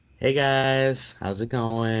Hey guys, how's it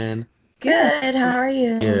going? Good. How are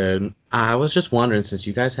you? Good. I was just wondering, since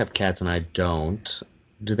you guys have cats and I don't,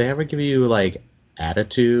 do they ever give you like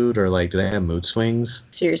attitude or like do they have mood swings?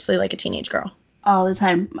 Seriously, like a teenage girl. All the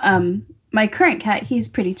time. My current cat, he's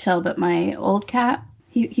pretty chill, but my old cat,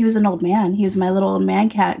 he was an old man. He was my little old man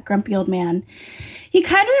cat, grumpy old man. He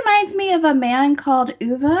kind of reminds me of a man called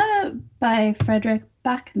Uwe by Frederick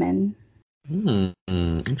Backman.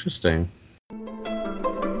 Interesting.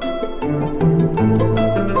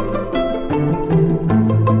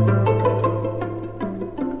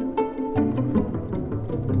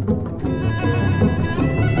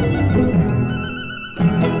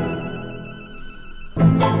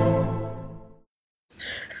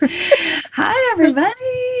 Hi, everybody.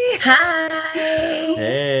 Hi.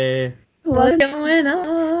 Hey. What's going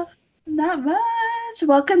on? Not much.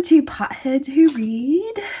 Welcome to Potheads Who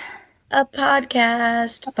Read. A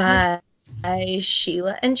podcast by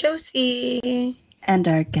Sheila and Josie. And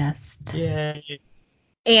our guest. Yay.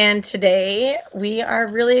 And today we are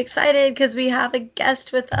really excited because we have a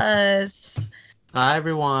guest with us. Hi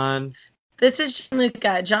everyone. This is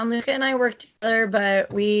Gianluca. Gianluca and I worked together,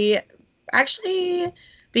 but we actually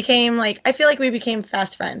became I feel like we became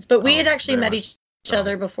fast friends. But we had actually met each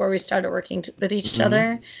other before we started working with each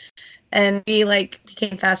other. And we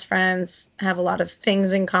became fast friends, have a lot of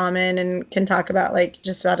things in common, and can talk about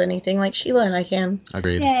just about anything like Sheila and I can.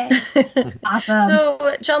 Agreed. Yay. Awesome.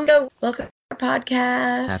 So, Gianluca, welcome to our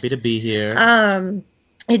podcast. Happy to be here.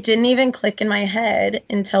 It didn't even click in my head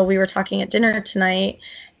until we were talking at dinner tonight.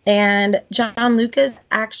 And Gianluca is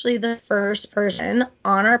actually the first person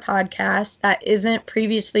on our podcast that isn't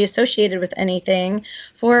previously associated with anything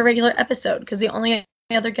for a regular episode, because the only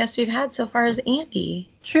other guest we've had so far is Andy.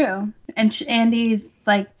 True. And Andy's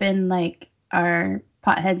been our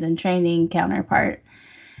Potheads in Training counterpart.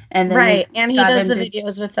 And then right. And he does the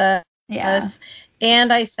videos with us. Yeah.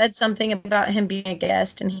 And I said something about him being a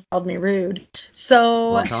guest, and he called me rude.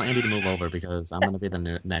 So Well, tell Andy to move over because I'm going to be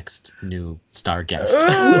the next new star guest.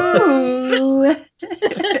 Ooh.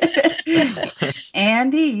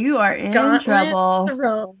 Andy, you are in trouble.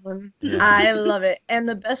 Thrown. Yeah. I love it. And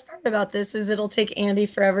the best part about this is it'll take Andy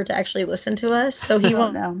forever to actually listen to us, so he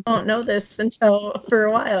won't know this until for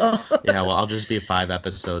a while. Yeah, well, I'll just be 5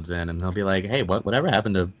 episodes in, and he'll be like, "Hey, whatever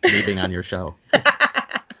happened to me being on your show?"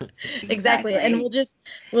 Exactly. And we'll just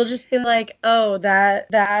be like, oh,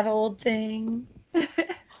 that old thing.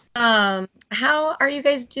 How are you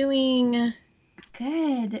guys doing?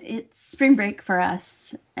 Good. It's spring break for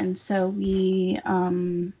us, and so we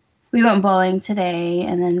went bowling today,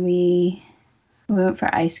 and then we went for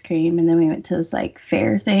ice cream, and then we went to this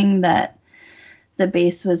fair thing that the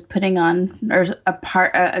base was putting on, or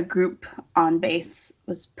a group on base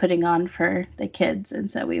was putting on for the kids,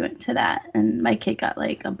 and so we went to that, and my kid got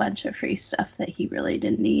a bunch of free stuff that he really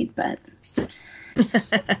didn't need, but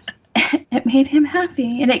it made him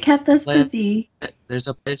happy, and it kept us busy. There's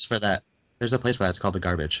a place for that. There's a place for that. It's called the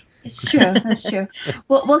garbage. It's true. That's true.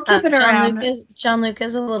 We'll keep it around.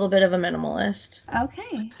 Gianluca's a little bit of a minimalist.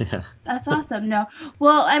 Okay. Yeah. That's awesome. No.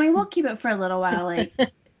 Well, I mean, we'll keep it for a little while,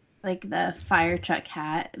 like the fire truck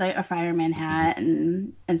hat, like a fireman hat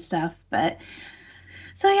and stuff. But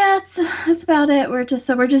so yeah, that's about it. We're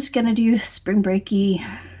just gonna do spring breaky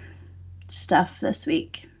stuff this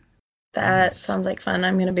week. That sounds like fun.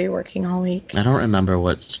 I'm gonna be working all week. I don't remember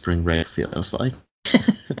what spring break feels like.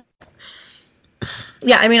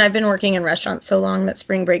 Yeah, I mean, I've been working in restaurants so long that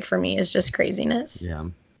spring break for me is just craziness. Yeah.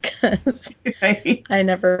 Right. I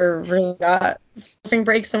never really got spring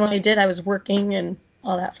breaks, and when I did, I was working and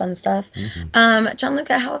all that fun stuff. Mm-hmm.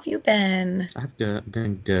 Gianluca, how have you been? I've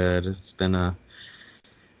been good.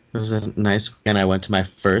 It was a nice weekend. I went to my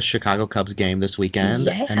first Chicago Cubs game this weekend,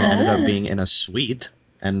 and it ended up being in a suite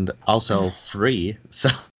and also free. So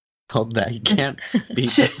that you can't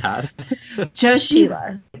beat that.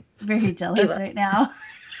 Sheila. Very jealous right now.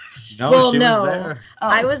 No, she was there. Oh.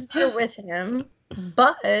 I was there with him,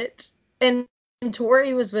 and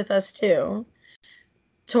Tori was with us too.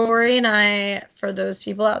 Tori and I, for those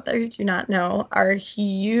people out there who do not know, are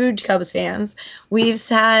huge Cubs fans. We've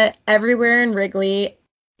sat everywhere in Wrigley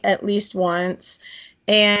at least once,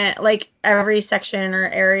 and every section or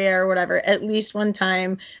area or whatever, at least one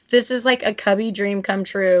time. This is a Cubby dream come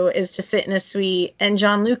true, is to sit in a suite. And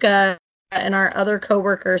Gianluca and our other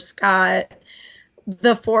coworker, Scott,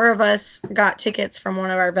 the 4 of us got tickets from one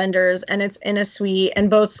of our vendors, and it's in a suite, and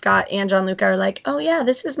both Scott and Gianluca are like, oh yeah,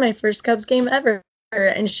 this is my first Cubs game ever.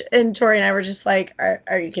 And Tori and I were just like,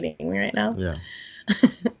 are you kidding me right now? Yeah.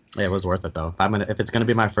 It was worth it though. If it's gonna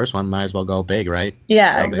be my first one, might as well go big, right?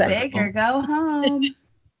 Yeah, Go exactly. big or go home.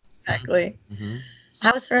 Exactly. Mm-hmm.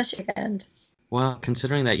 How was the rest of your weekend? Well,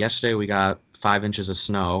 considering that yesterday we got 5 inches of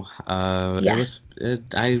snow, Yeah.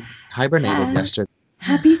 I hibernated Yeah. yesterday.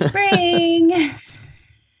 Happy spring.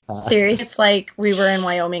 Seriously, it's like we were in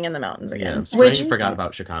Wyoming in the mountains Yeah, again. spring forgot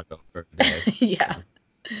about Chicago for a day. Yeah.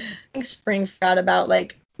 I think spring forgot about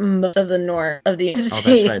like most of the north of the United States. Oh,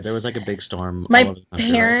 that's right. There was like a big storm all My over the country,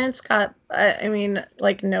 right? parents got, I mean,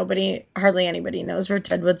 like hardly anybody knows where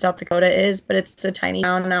Deadwood, South Dakota is, but it's a tiny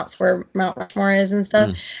town out where Mount Rushmore is and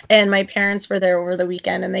stuff. And my parents were there over the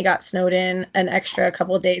weekend and they got snowed in an extra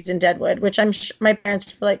couple of days in Deadwood, which my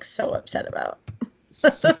parents were like so upset about.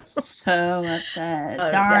 So upset. Oh,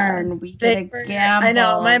 Darn, yeah. we get a gamble. I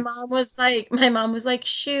know. My mom was like,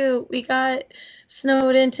 shoot, we got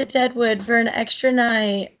snowed into Deadwood for an extra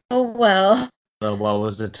night. Oh well. So what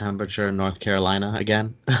was the temperature in North Carolina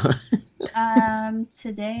again?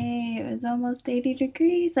 Today it was almost 80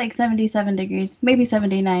 degrees, like 77 degrees, maybe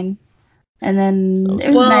 79. And then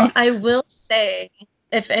it was nice. I will say,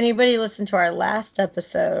 if anybody listened to our last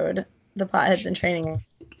episode, the Potheads in Training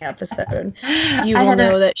episode, you will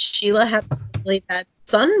know that Sheila had really bad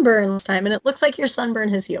sunburn this time, and it looks like your sunburn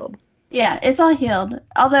has healed. Yeah, it's all healed.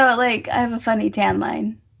 Although, like, I have a funny tan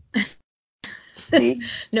line. See?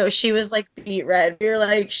 No, she was like beet red. We were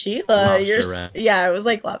like, Sheila, red. Yeah, it was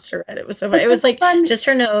like lobster red. It was so funny. It was like just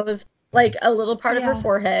her nose, like a little part of her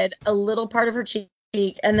forehead, a little part of her cheek,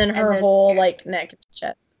 and then her whole like neck and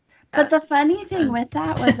chest. But the funny thing with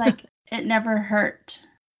that was like it never hurt.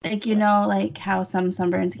 Like, you know, like how some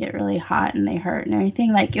sunburns get really hot and they hurt and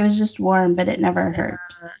everything. Like, it was just warm, but it never hurt.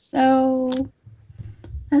 So,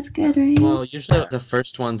 that's good, right? Well, usually the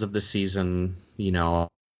first ones of the season, you know,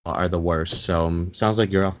 are the worst. So, sounds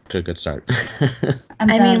like you're off to a good start.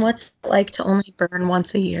 I mean, what's it like to only burn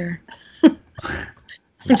once a year? I'm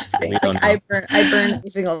just saying, like, I burn every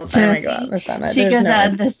single time I go out in the sun. She goes out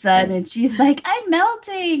in the sun and she's like, I'm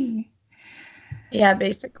melting. Yeah,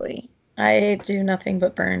 basically. I do nothing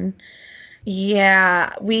but burn.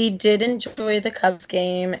 Yeah, we did enjoy the Cubs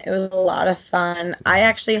game. It was a lot of fun. I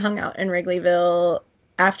actually hung out in Wrigleyville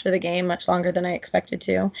after the game much longer than I expected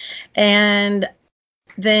to. And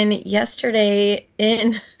then yesterday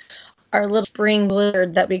in our little spring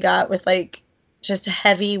blizzard that we got with like just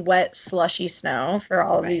heavy, wet, slushy snow for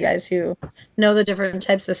all of you guys who know the different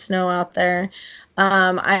types of snow out there.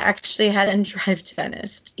 I actually had a drive to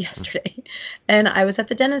dentist yesterday, and I was at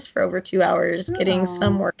the dentist for over 2 hours getting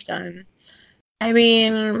some work done. I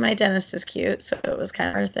mean, my dentist is cute, so it was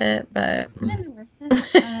kind of worth it, but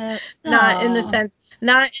not in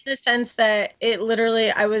the sense that it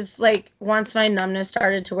literally, I was like, once my numbness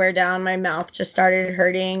started to wear down, my mouth just started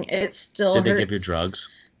hurting. It still hurts. Did they give you drugs?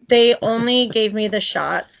 They only gave me the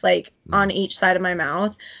shots like on each side of my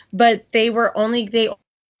mouth, but they only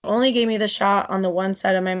gave me the shot on the one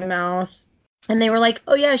side of my mouth. And they were like,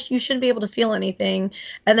 oh, yeah, you shouldn't be able to feel anything.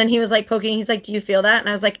 And then he was like poking. He's like, do you feel that? And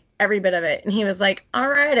I was like, every bit of it. And he was like, all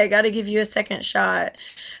right, I got to give you a second shot.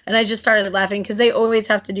 And I just started laughing because they always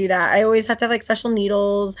have to do that. I always have to have like special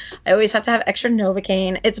needles. I always have to have extra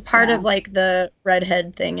Novocaine. It's part of like the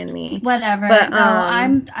redhead thing in me. Whatever. But, no,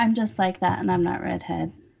 I'm just like that, and I'm not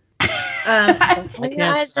redhead.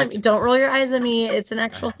 Don't roll your eyes at me. It's an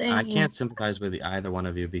actual thing. I can't sympathize with either one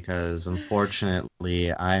of you because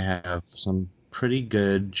unfortunately I have some pretty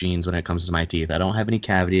good genes when it comes to my teeth. I don't have any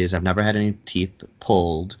cavities. I've never had any teeth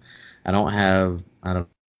pulled. I don't know.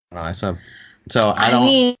 So I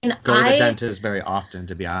don't go to the dentist very often,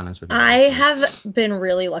 to be honest with you. I have been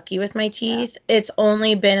really lucky with my teeth. It's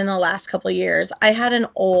only been in the last couple of years. I had an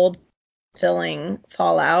old filling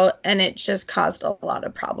fall out, and it just caused a lot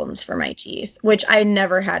of problems for my teeth, which I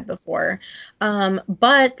never had before.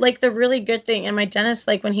 But like the really good thing, and my dentist,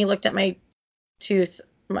 like when he looked at my tooth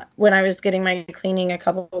when I was getting my cleaning a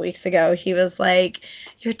couple of weeks ago, he was like,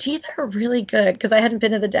 your teeth are really good, because I hadn't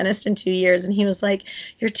been to the dentist in 2 years, and he was like,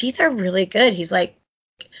 your teeth are really good. He's like,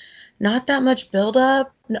 not that much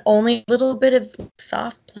buildup, only a little bit of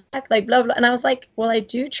soft plaque, like blah blah. And I was like, well, I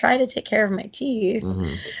do try to take care of my teeth,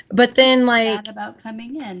 but then like about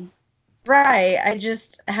coming in. Right, I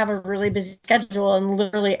just have a really busy schedule, and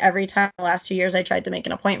literally every time the last 2 years I tried to make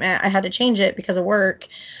an appointment, I had to change it because of work.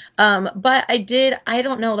 But I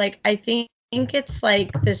don't know, like I think it's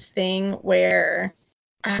like this thing where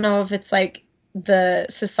I don't know if it's like the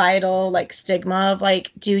societal like stigma of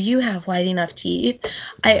like, do you have white enough teeth?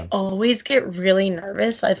 I always get really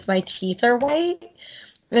nervous if my teeth are white,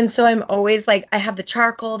 and so I'm always like, I have the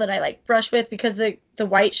charcoal that I like brush with because the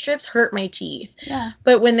white strips hurt my teeth. Yeah.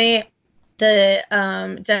 But when the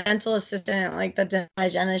dental assistant, like the dental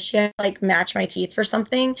hygienist, she had to like match my teeth for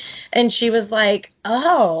something, and she was like,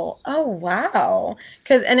 oh wow,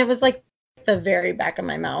 and it was like the very back of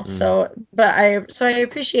my mouth. So I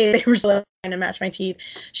appreciate they were still trying to match my teeth.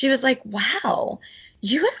 She was like, wow,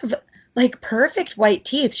 you have like perfect white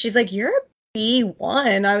teeth. She's like, you're a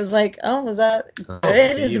B1. I was like, oh, is that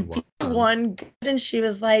good? Is B1 good? And she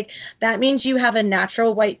was like, that means you have a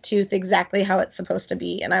natural white tooth exactly how it's supposed to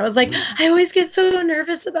be. And I was like, I always get so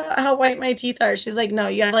nervous about how white my teeth are. She's like, no,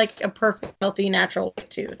 you have like a perfect, healthy, natural white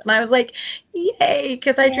tooth. And I was like, yay,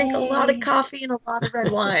 because I drink a lot of coffee and a lot of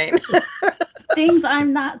red wine. Things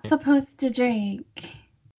I'm not supposed to drink.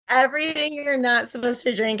 Everything you're not supposed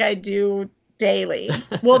to drink, I do daily.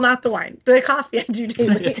 Well, not the wine. The coffee I do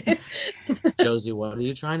daily. Josie, what are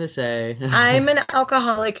you trying to say? I'm an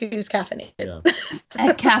alcoholic who's caffeinated. Yeah.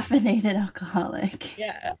 A caffeinated alcoholic.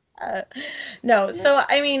 Yeah. No, so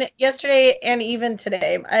I mean, yesterday and even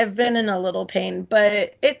today, I've been in a little pain,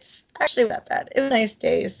 but it's actually not that bad. It was a nice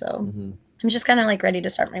day, so I'm just kind of like ready to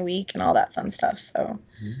start my week and all that fun stuff. So,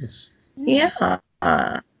 yeah.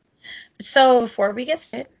 So before we get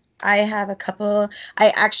started, I have a couple.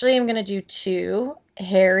 I actually am gonna do 2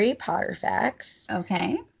 Harry Potter facts.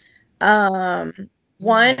 Okay.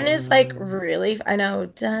 One is like really, I know.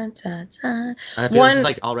 Dun, dun, dun. I feel this is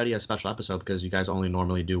like already a special episode because you guys only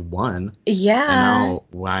normally do 1. Yeah. And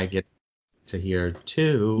now I get to hear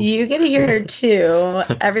 2. You get to hear 2.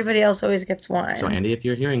 Everybody else always gets 1. So Andy, if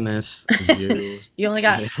you're hearing this, you only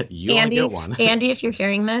got you Andy. only get 1. Andy, if you're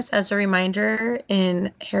hearing this, as a reminder,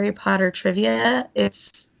 in Harry Potter trivia,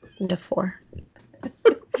 it's 1 to 4.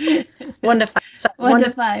 1 to 5. Sorry, 1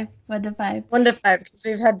 to 5. 1 to 5. 1 to 5 because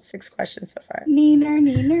we've had 6 questions so far. Neener.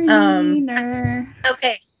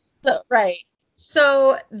 Okay. So right.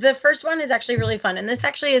 So the first one is actually really fun, and this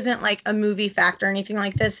actually isn't like a movie fact or anything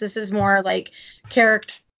like this. This is more like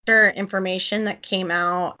character information that came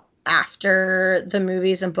out after the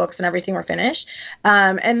movies and books and everything were finished.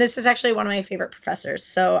 And this is actually one of my favorite professors,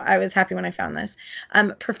 so I was happy when I found this.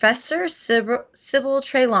 Professor Sybil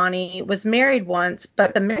Trelawney was married once,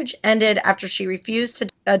 but the marriage ended after she refused to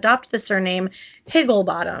adopt the surname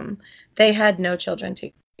Higglebottom. They had no children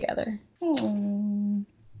together.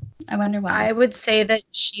 I wonder why. I would say that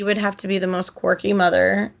she would have to be the most quirky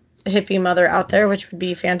mother, hippie mother out there, which would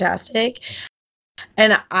be fantastic.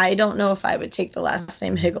 And I don't know if I would take the last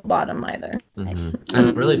name Higglebottom either.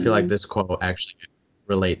 I really feel like this quote actually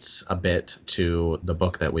relates a bit to the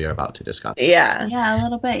book that we are about to discuss. Yeah. Yeah, a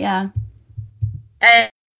little bit, yeah.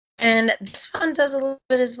 And this one does a little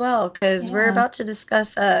bit as well, because we're about to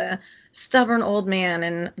discuss a stubborn old man,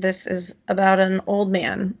 and this is about an old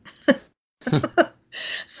man.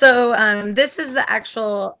 So this is the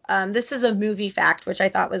actual, this is a movie fact, which I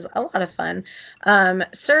thought was a lot of fun.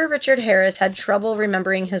 Sir Richard Harris had trouble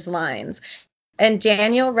remembering his lines, and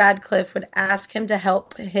Daniel Radcliffe would ask him to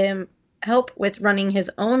help with running his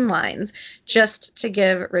own lines just to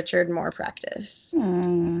give Richard more practice.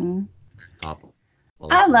 I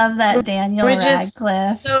love that Daniel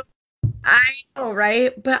Radcliffe. So, I know,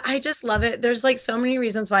 right? But I just love it. There's like so many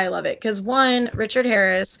reasons why I love it. Because one, Richard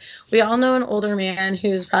Harris, we all know an older man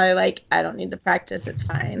who's probably like, I don't need to practice, it's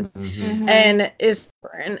fine. And is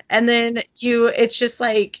stubborn. And then it's just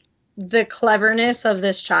like the cleverness of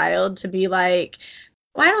this child to be like,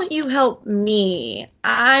 why don't you help me?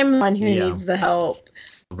 I'm the one who needs the help.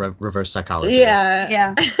 Reverse psychology.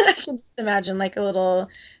 Yeah. I can just imagine like a little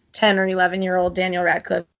 10 or 11-year-old Daniel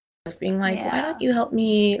Radcliffe being like, why don't you help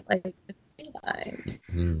me like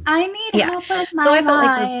I need help with my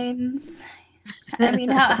lines. I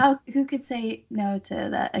mean, who could say no to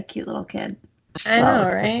that? A cute little kid. I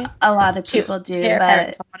know, right? A lot of people do,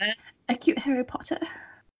 but a cute Harry Potter.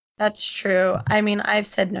 That's true. I mean, I've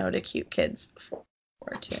said no to cute kids before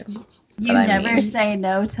too. You never say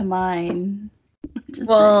no to mine.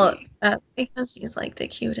 Well, because he's like the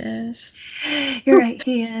cutest. You're right,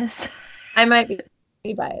 he is. I might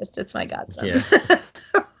be biased. It's my godson.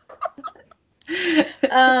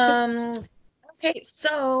 Okay,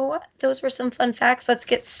 so those were some fun facts. Let's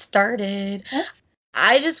get started.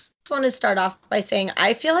 I just want to start off by saying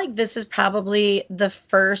I feel like this is probably the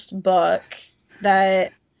first book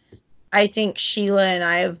that I think Sheila and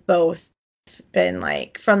I have both been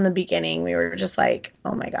like, from the beginning, we were just like,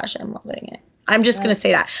 oh my gosh, I'm loving it. I'm just going to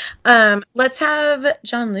say that. Let's have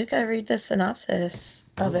John Luca read the synopsis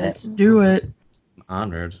of it. Let's do it. I'm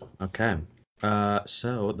honored. Okay.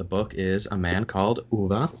 So the book is A Man Called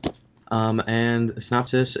Ove. And the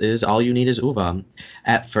synopsis is all you need is Ove.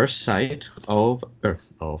 At first sight, Ove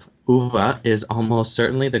is almost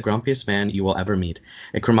certainly the grumpiest man you will ever meet.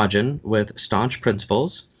 A curmudgeon with staunch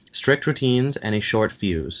principles, strict routines, and a short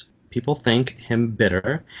fuse. People think him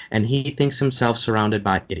bitter, and he thinks himself surrounded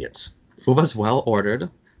by idiots. Ove's well-ordered,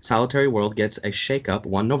 Solitary World gets a shake-up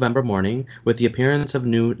one November morning with the appearance of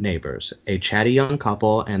new neighbors, a chatty young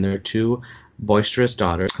couple and their 2 boisterous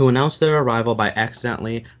daughters, who announce their arrival by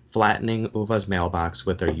accidentally flattening Uva's mailbox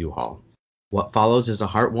with their U-Haul. What follows is a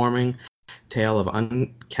heartwarming tale of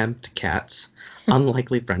unkempt cats,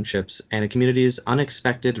 unlikely friendships, and a community's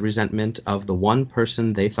unexpected resentment of the one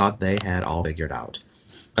person they thought they had all figured out.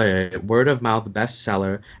 A word-of-mouth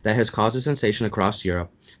bestseller that has caused a sensation across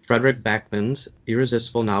Europe, Frederick Backman's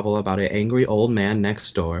irresistible novel about an angry old man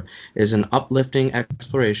next door is an uplifting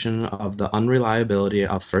exploration of the unreliability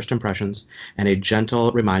of first impressions and a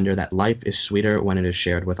gentle reminder that life is sweeter when it is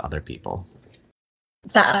shared with other people.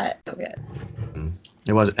 That's so good.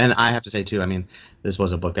 It was, and I have to say too, I mean, this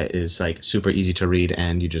was a book that is like super easy to read,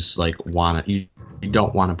 and you just like you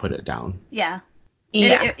don't want to put it down. Yeah.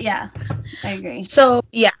 Yeah. Yeah, I agree. So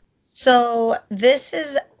this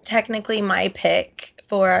is technically my pick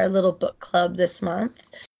for our little book club this month.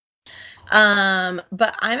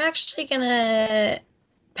 But I'm actually gonna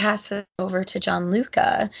pass it over to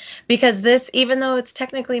Gianluca, because this, even though it's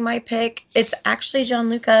technically my pick, it's actually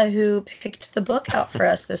Gianluca who picked the book out for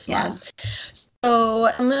us this month. So,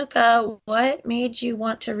 Gianluca, what made you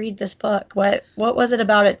want to read this book? What was it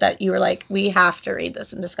about it that you were like, we have to read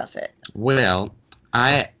this and discuss it? Well,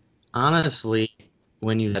 I honestly,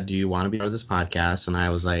 when you said, do you want to be part of this podcast? And I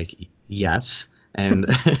was like, yes. And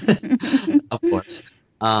of course.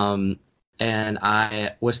 And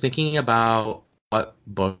I was thinking about what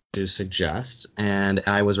book to suggest, and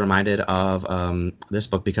I was reminded of this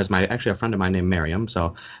book because a friend of mine named Miriam,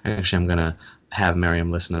 so actually I'm going to have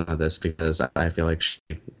Miriam listen to this because I feel like she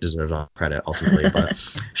deserves all credit ultimately, but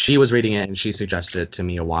she was reading it and she suggested it to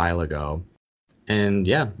me a while ago. And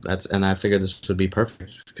yeah, and I figured this would be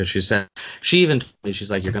perfect because she even told me,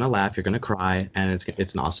 she's like, you're going to laugh, you're going to cry, and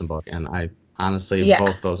it's an awesome book. And I honestly,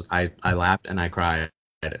 both those, I laughed and I cried.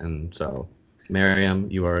 And so,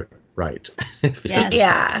 Miriam, you are right.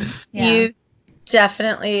 Yeah. You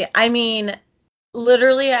definitely, I mean,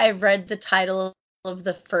 literally I read the title of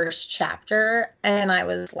the first chapter and I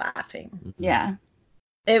was laughing. Yeah.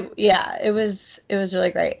 It was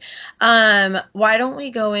really great. Why don't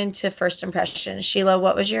we go into first impressions? Sheila,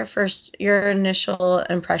 what was your initial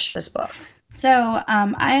impression of this book? So,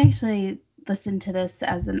 I actually listened to this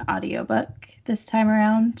as an audiobook this time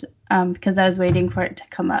around, because I was waiting for it to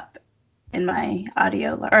come up in my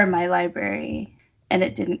my library, and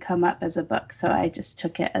it didn't come up as a book, so I just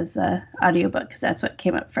took it as a audiobook because that's what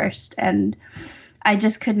came up first, and I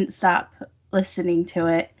just couldn't stop listening to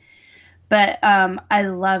it. But I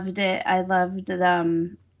loved it. I loved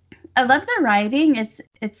the writing.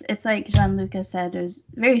 It's like Gianluca said, it was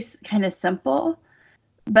very kind of simple,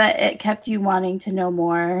 but it kept you wanting to know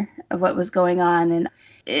more of what was going on, and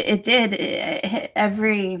it did. It hit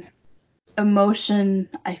every emotion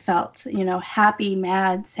I felt, happy,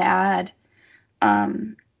 mad, sad,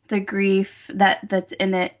 the grief that's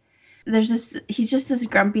in it. He's just this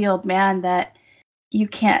grumpy old man that you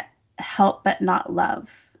can't help but not love,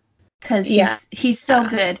 because he's so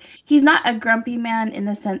good. He's not a grumpy man in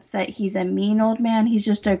the sense that he's a mean old man. He's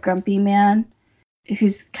just a grumpy man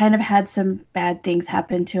who's kind of had some bad things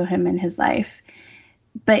happen to him in his life,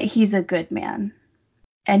 but he's a good man.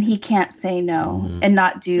 And he can't say no and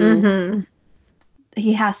not do. Mm-hmm.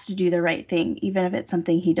 He has to do the right thing, even if it's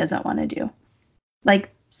something he doesn't want to do.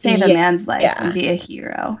 Like save a man's life and be a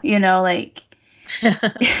hero. Like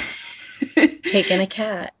taking a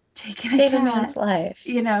cat. Save a man's life.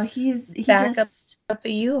 He back up a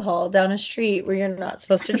U-Haul down a street where you're not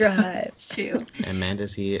supposed to drive. Too. And man,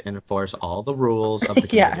 does he enforce all the rules of the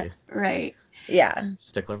community. Right. Yeah.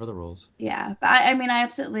 Stickler for the rules. Yeah, but I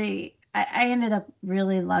absolutely. I ended up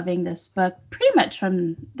really loving this book pretty much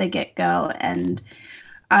from the get-go, and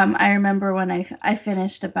I remember when I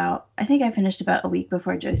finished about a week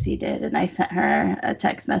before Josie did, and I sent her a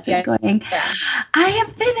text message going, I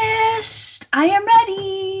am finished! I am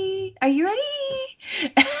ready! Are you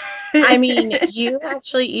ready? I mean, you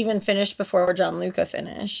actually even finished before Gianluca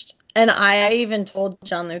finished, and I even told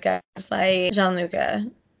Gianluca, Gianluca,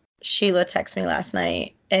 Sheila texted me last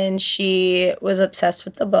night, and she was obsessed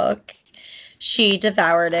with the book. She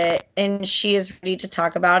devoured it, and she is ready to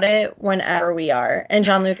talk about it whenever we are. And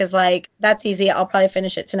Gianluca's like, that's easy. I'll probably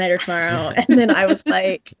finish it tonight or tomorrow. And then I was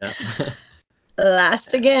like,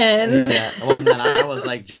 last again. Yeah. Well, then I was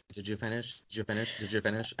like, did you finish?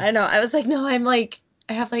 I know. I was like, no, I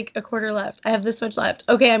have like a quarter left. I have this much left.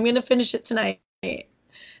 Okay, I'm going to finish it tonight.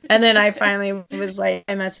 And then I finally was like,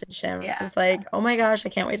 I messaged him. I was like, oh my gosh, I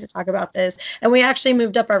can't wait to talk about this. And we actually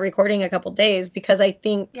moved up our recording a couple days because I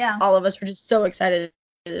think all of us were just so excited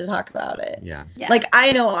to talk about it. Yeah. Like,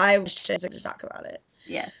 I know I was just excited to talk about it.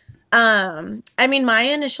 Yes. I mean, my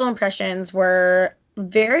initial impressions were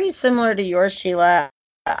very similar to yours, Sheila.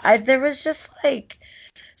 There was just like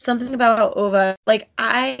something about Ova. Like,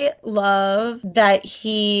 I love that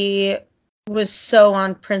he was so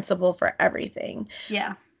on principle for everything.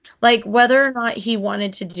 Yeah. Like, whether or not he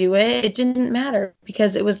wanted to do it, it didn't matter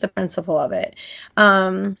because it was the principle of it.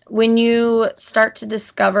 When you start to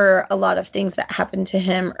discover a lot of things that happened to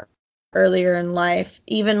him earlier in life,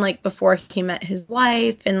 even like before he met his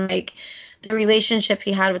wife and like the relationship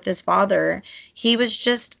he had with his father, he was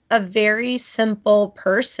just a very simple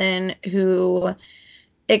person who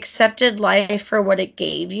accepted life for what it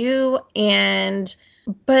gave you. And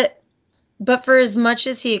but for as much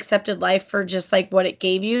as he accepted life for just like what it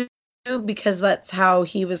gave you, because that's how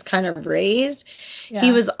he was kind of raised,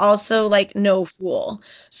 he was also like no fool.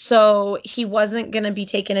 So he wasn't going to be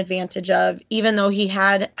taken advantage of, even though he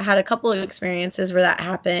had a couple of experiences where that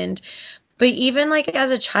happened. But even like as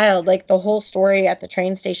a child, like the whole story at the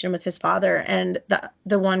train station with his father and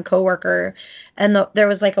the one coworker, and there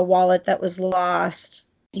was like a wallet that was lost.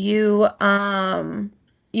 You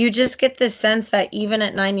just get this sense that even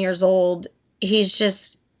at 9 years old, he's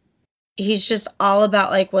just all about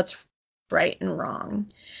like what's right and wrong.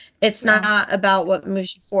 It's not about what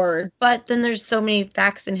moves you forward. But then there's so many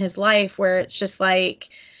facts in his life where it's just like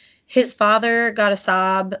his father got a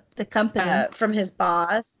sob the company from his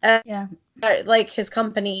boss. Like his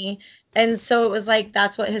company. And so it was like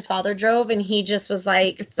that's what his father drove, and he just was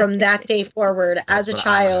like from that day forward as a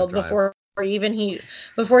child before he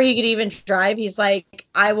could even drive, he's like,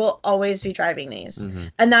 I will always be driving these. Mm-hmm.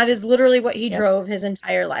 And that is literally what he drove his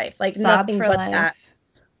entire life. Like nothing but life. That.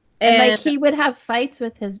 And like he would have fights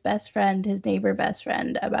with his neighbor best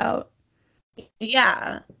friend about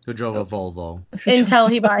who drove a Volvo until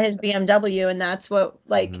he bought his BMW, and that's what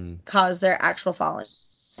like caused their actual falling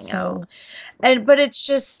out. But it's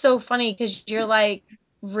just so funny because you're like,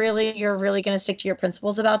 you're really gonna stick to your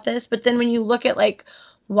principles about this. But then when you look at like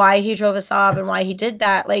why he drove a Saab and why he did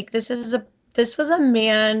that, like this was a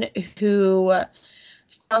man who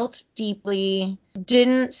felt deeply,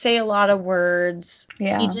 didn't say a lot of words. He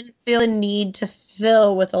didn't feel a need to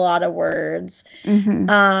fill with a lot of words.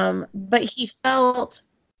 But he felt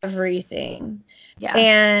everything.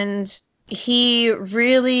 And he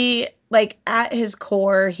really, like at his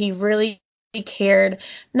core, he really cared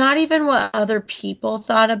not even what other people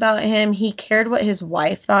thought about him. He cared what his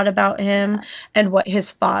wife thought about him and what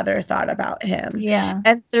his father thought about him.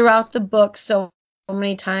 And throughout the book, so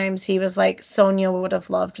many times he was like, Sonia would have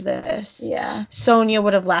loved this. Sonia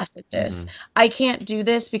would have laughed at this. I can't do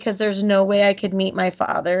this because there's no way I could meet my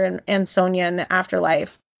father and Sonia in the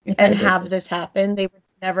afterlife and have this happen.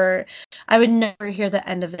 I would never hear the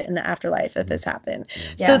end of it in the afterlife if this happened.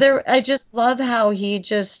 So I just love how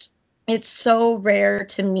it's so rare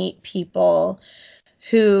to meet people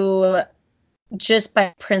who just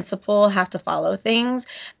by principle have to follow things.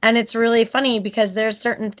 And it's really funny because there's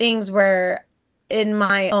certain things where in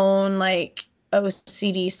my own like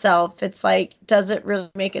OCD self, it's like, does it really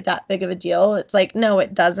make it that big of a deal? It's like, no,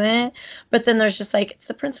 it doesn't. But then there's just like, it's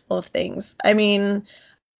the principle of things. I mean,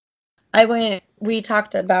 we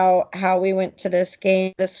talked about how we went to this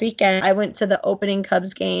game this weekend. I went to the opening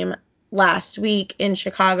Cubs game last week in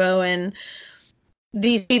Chicago, and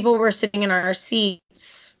these people were sitting in our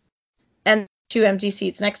seats and 2 empty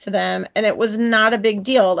seats next to them, and it was not a big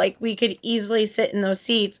deal. Like we could easily sit in those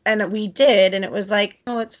seats, and we did, and it was like,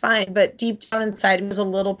 oh, it's fine. But deep down inside, it was a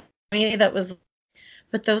little part of me that was,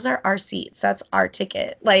 but those are our seats. That's our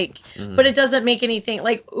ticket. Like, but it doesn't make anything.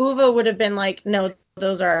 Like Uva would have been like, no,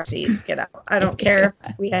 those are our seats. Get out. I don't care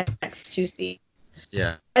if we have next 2 seats.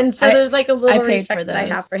 Yeah. And so there's like a little respect that I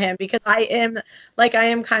have for him because I am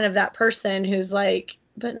kind of that person who's like,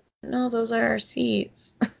 but no, those are our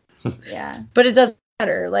seats. But it doesn't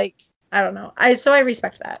matter. Like, I don't know. I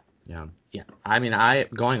respect that. Yeah. I mean,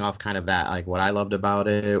 going off kind of that, like what I loved about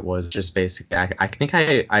it was just basically, I think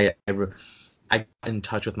I got in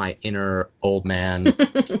touch with my inner old man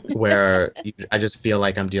where I just feel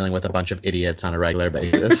like I'm dealing with a bunch of idiots on a regular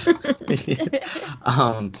basis.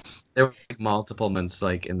 There were like multiple moments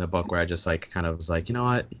like in the book where I just like kind of was like, you know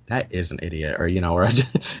what, that is an idiot, or or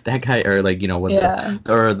that guy, or like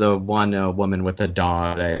or the one woman with the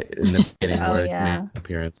dog in the beginning where it made an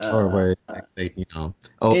appearance, or where they,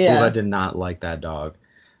 Uva did not like that dog.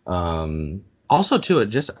 Also too,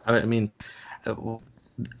 I mean.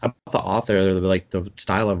 About the author, like the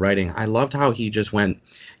style of writing, I loved how he just went,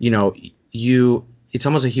 it's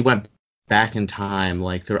almost like he went back in time,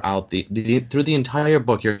 like throughout through the entire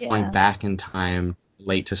book, you're going back in time,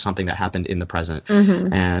 late to something that happened in the present.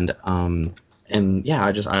 And I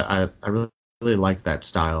really really liked that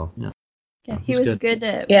style. Yeah. Yeah, It he was was good. good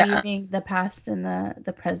at Yeah. weaving the past and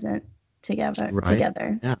the present together. Right.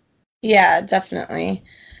 Yeah. Yeah, definitely.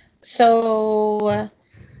 So,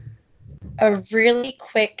 a really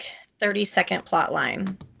quick 30-second plot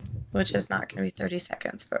line, which is not going to be 30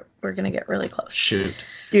 seconds, but we're going to get really close. Shoot.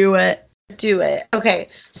 Do it. Do it. Okay,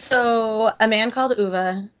 so a man called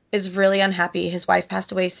Uwe is really unhappy. His wife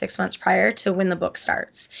passed away 6 months prior to when the book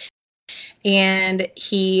starts. And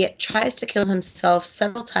he tries to kill himself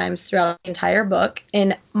several times throughout the entire book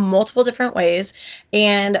in multiple different ways.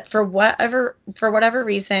 And for whatever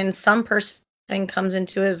reason, some person comes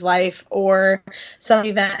into his life or some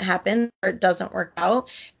event happens or it doesn't work out.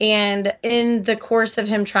 And in the course of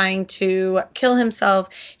him trying to kill himself,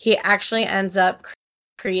 he actually ends up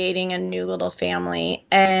creating a new little family,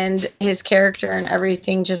 and his character and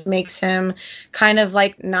everything just makes him kind of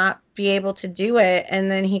like not be able to do it,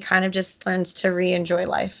 and then he kind of just learns to re-enjoy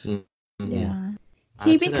life. Mm-hmm. Yeah. I'd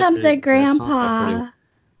He say that becomes a that sums it up pretty grandpa. well.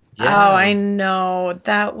 Yeah. Oh, I know.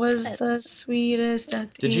 That was That's- the sweetest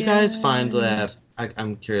at the Did you guys end. find that?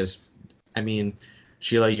 I'm curious. I mean,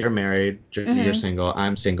 Sheila, you're married. Jersey, you're Mhm. single.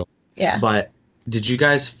 I'm single. Yeah. But did you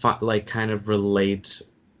guys kind of relate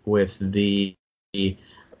with the I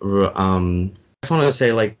just want to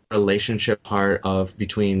say like relationship part of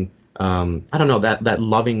between I don't know, that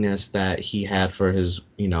lovingness that he had for his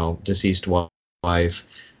deceased wife.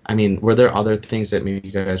 I mean, were there other things that maybe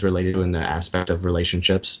you guys related to in the aspect of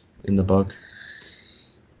relationships in the book?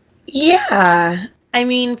 Yeah. I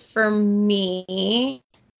mean, for me,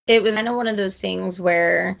 it was kind of one of those things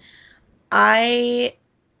where my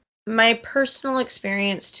personal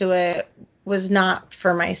experience to it was not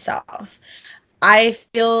for myself. I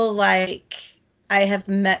feel like I have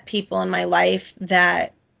met people in my life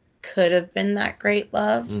that could have been that great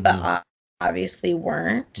love, but obviously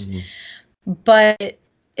weren't. Mm-hmm. But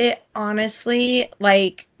it honestly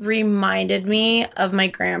like reminded me of my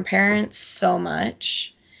grandparents so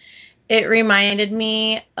much. It reminded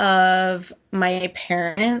me of my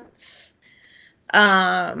parents.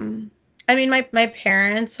 I mean, my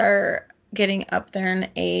parents are getting up there in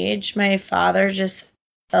age. My father just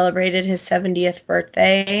celebrated his 70th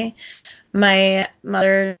birthday. My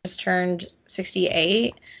mother just turned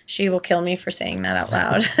 68. She will kill me for saying that out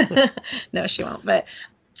loud. No, she won't. But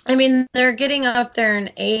I mean, they're getting up there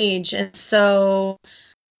in age, and so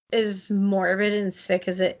as morbid and sick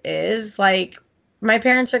as it is, like my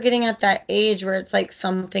parents are getting at that age where it's like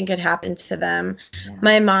something could happen to them. Yeah.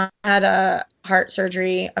 My mom had a heart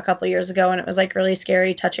surgery a couple years ago, and it was like really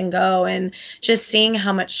scary, touch and go, and just seeing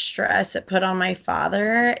how much stress it put on my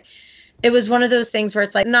father. It was one of those things where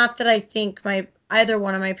it's like, not that I think either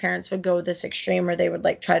one of my parents would go this extreme where they would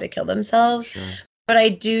like try to kill themselves. Sure. But I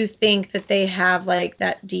do think that they have like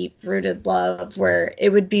that deep rooted love where it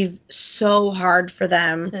would be so hard for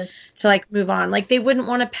them to like move on. Like they wouldn't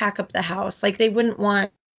want to pack up the house. Like they wouldn't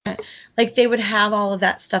want, like they would have all of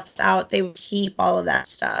that stuff out. They would keep all of that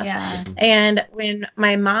stuff. Yeah. And when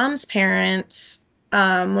my mom's parents,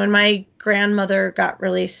 when my grandmother got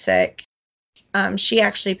really sick, she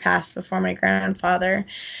actually passed before my grandfather.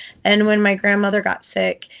 And when my grandmother got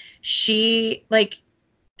sick, she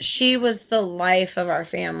was the life of our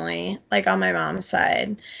family, like on my mom's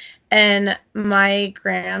side. And my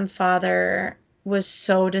grandfather was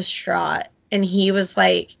so distraught, and he was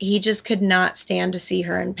like, he just could not stand to see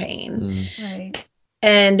her in pain. Right.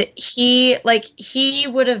 And he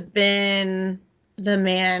would have been the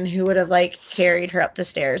man who would have like carried her up the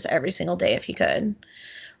stairs every single day if he could.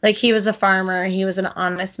 Like he was a farmer, he was an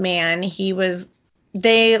honest man,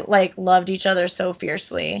 they like loved each other so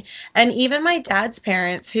fiercely. And even my dad's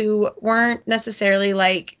parents, who weren't necessarily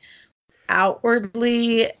like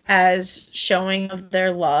outwardly as showing of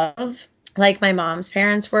their love like my mom's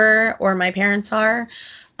parents were or my parents are,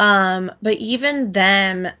 but even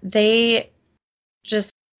them, they just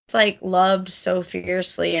like loved so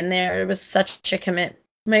fiercely, and there was such a commitment.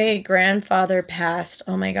 My grandfather passed,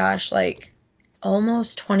 oh my gosh, like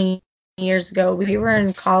almost 20 years ago. We were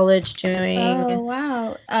in college doing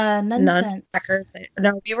nonsense.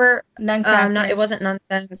 No, we were Nuncrackers. no, it wasn't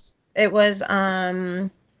nonsense. It was a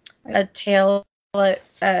tale at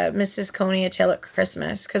Mrs. Coney, a tale at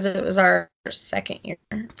Christmas, because it was our first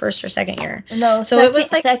or second year. No, so it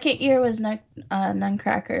was like second year was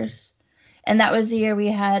Nuncrackers, and that was the year we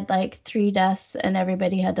had like 3 deaths and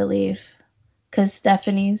everybody had to leave because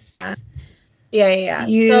Stephanie's. Yeah.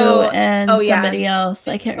 You and somebody else.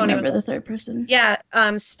 I can't remember the third person. Yeah,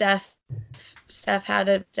 Steph had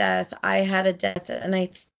a death. I had a death, and I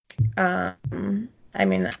think, I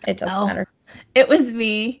mean, it doesn't matter. It was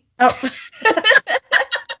me. Oh.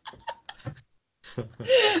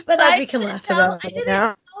 But Glad we can laugh about it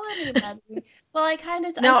now. tell anybody. Well, I kind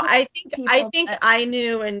of No, told I people, think but- I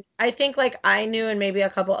knew, and I think like I knew, and maybe a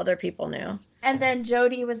couple other people knew. And then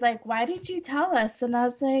Jody was like, "Why did you tell us?" And I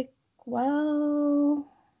was like, "Well,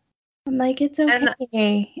 I'm like, it's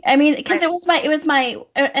okay." I mean, because it was my,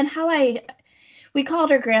 and we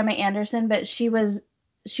called her Grandma Anderson, but she was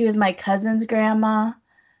my cousin's grandma,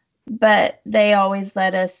 but they always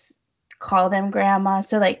let us call them grandma.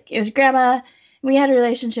 So like, it was grandma. We had a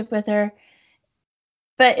relationship with her,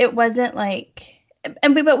 but it wasn't like,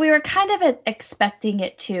 but we were kind of expecting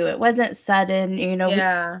it too. It wasn't sudden,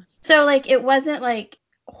 Yeah. So like, it wasn't like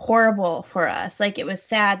horrible for us. Like, it was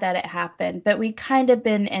sad that it happened, but we kind of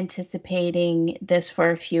been anticipating this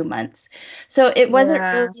for a few months. So it wasn't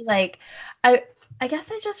really like, I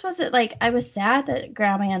guess I just wasn't like, I was sad that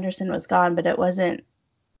Grandma Anderson was gone, but it wasn't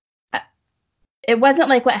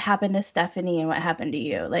like what happened to Stephanie and what happened to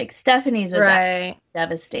you. Like, Stephanie's was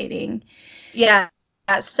devastating. Yeah.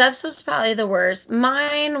 Steph's was probably the worst.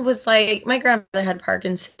 Mine was like, my grandmother had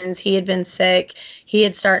Parkinson's. He had been sick. He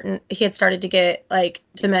had started to get like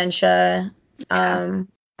dementia a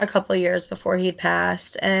couple of years before he'd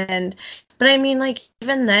passed. But I mean, like,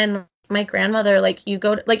 even then, my grandmother, like,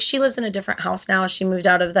 she lives in a different house now. She moved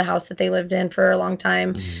out of the house that they lived in for a long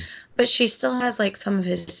time. But she still has like some of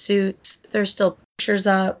his suits. There's still pictures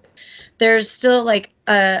up. There's still like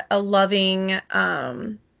a loving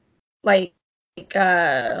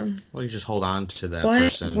well, you just hold on to that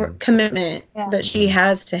person. Commitment that she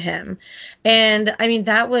has to him. And I mean,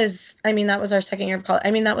 that was our second year of college.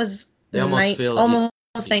 I mean, that was almost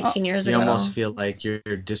 19 years ago. You almost feel like you're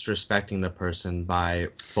disrespecting the person by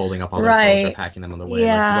folding up all their clothes or packing them away.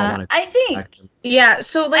 Yeah, like, you don't want to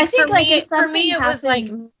so like, for me it was like,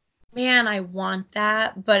 man, I want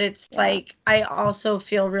that, but it's like, I also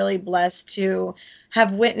feel really blessed to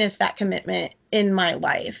have witnessed that commitment in my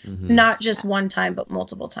life, not just one time, but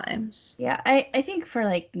multiple times. Yeah, I think for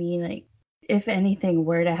like me, like, if anything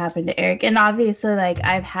were to happen to Eric, and obviously like,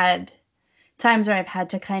 I've had times where I've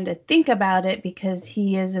had to kind of think about it because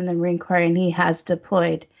he is in the Marine Corps and he has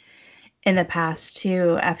deployed in the past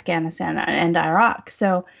to Afghanistan and Iraq.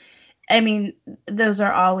 So I mean, those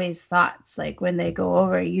are always thoughts. Like, when they go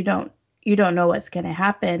over, you don't know what's going to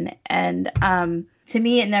happen. And to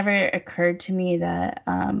me, it never occurred to me that,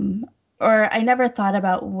 or I never thought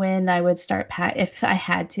about when I would start if I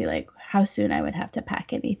had to, like, how soon I would have to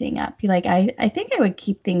pack anything up. Like, I think I would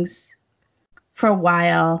keep things for a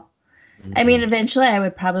while. I mean, eventually I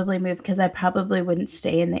would probably move, because I probably wouldn't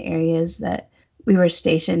stay in the areas that we were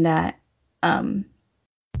stationed at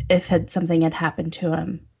if something had happened to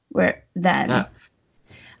him. But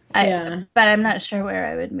I'm not sure where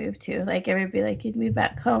I would move to. Like, it would be like, you'd move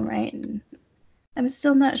back home, right? And I'm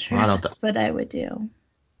still not sure that's what I would do.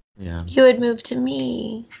 Yeah. You would move to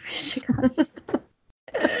me.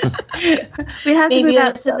 We'd have to move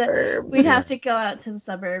out to we'd have to go out to the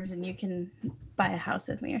suburbs, and you can buy a house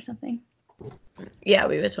with me or something. Yeah,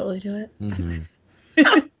 we would totally do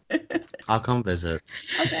it. I'll come visit.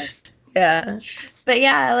 Okay. Yeah. But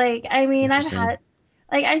yeah, like, I mean, I've had,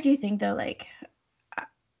 like, I do think though, like,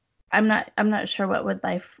 I'm not sure what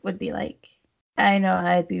life would be like. I know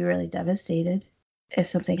I'd be really devastated if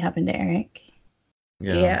something happened to Eric.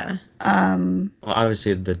 Yeah. Well,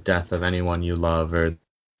 obviously the death of anyone you love or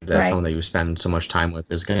someone that you spend so much time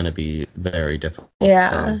with is going to be very difficult. Yeah.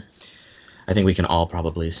 So I think we can all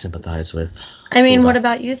probably sympathize with. I mean, what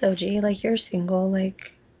about you though, G? Like, you're single,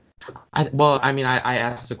 like. I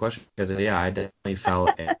asked the question because I definitely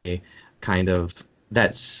felt a kind of,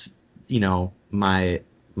 that's, my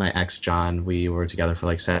ex John, we were together for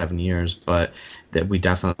like 7 years, but that we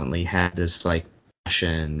definitely had this like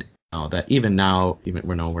passion, that even now, even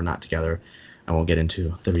we're not together, I won't get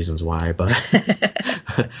into the reasons why, but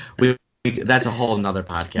that's a whole nother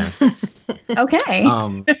podcast. Okay.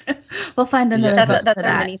 We'll find another book that's for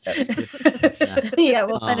our that. mini subject. Yeah,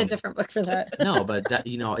 we'll find a different book for that. No, but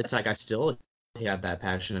it's like I still had that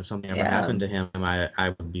passion. If something ever happened to him,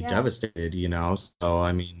 I would be devastated, So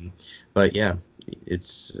I mean, but yeah,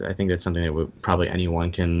 I think that's something that probably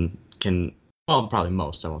anyone can, well, probably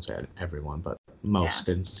most, I won't say everyone, but most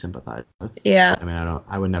can sympathize with. Yeah. I mean,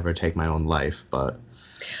 I would never take my own life, but.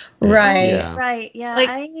 Right. Right. Yeah.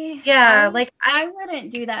 I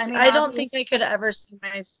wouldn't do that. I mean, I don't think I could ever see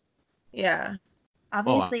myself. Yeah.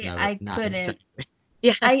 Obviously, I couldn't.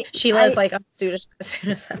 Yeah. Sheila's like, as soon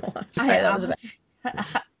as I watched. That was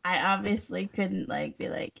I obviously couldn't like be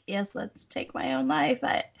like, yes, let's take my own life.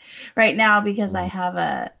 Right now, because I have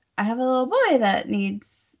a little boy that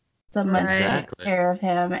needs someone to take care of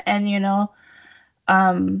him, and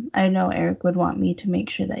I know Eric would want me to make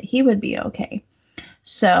sure that he would be okay.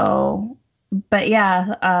 So, but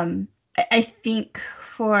yeah, I think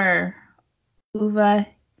for Uva,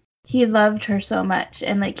 he loved her so much,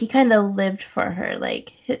 and like he kind of lived for her.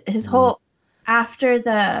 Like his whole after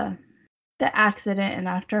the accident and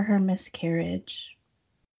after her miscarriage.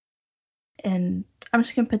 And I'm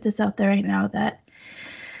just gonna put this out there right now that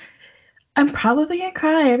I'm probably gonna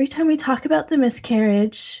cry every time we talk about the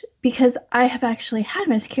miscarriage because I have actually had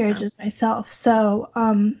miscarriages myself. So,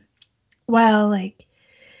 while like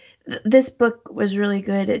this book was really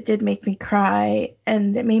good, it did make me cry,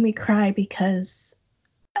 and it made me cry because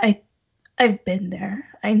I've been there.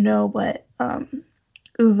 I know what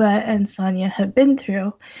Uva and Sonia have been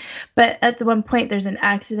through. But at the one point, there's an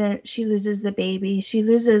accident. She loses the baby. She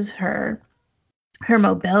loses her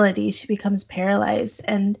mobility. She becomes paralyzed,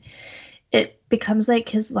 and it becomes like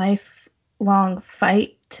his lifelong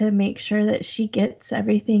fight to make sure that she gets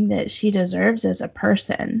everything that she deserves as a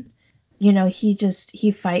person. You know,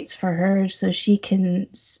 he fights for her so she can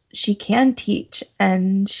teach,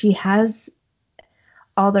 and she has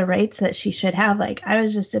all the rights that she should have. Like, I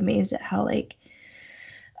was just amazed at how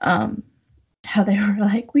how they were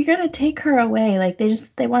like, we're gonna take her away. Like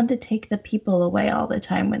they wanted to take the people away all the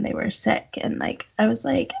time when they were sick, and like I was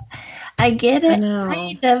like, I get it,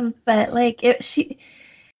 kind of, but like she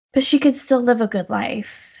could still live a good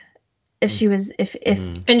life if she was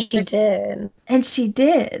and she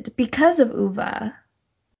did because of Uva.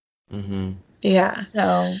 Yeah.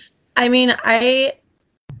 So I mean,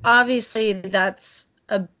 obviously that's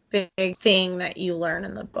a big thing that you learn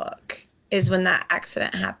in the book is when that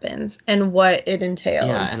accident happens and what it entailed.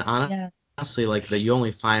 Yeah, and honestly, like you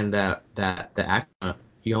only find that the accident,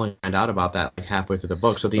 you only find out about that like halfway through the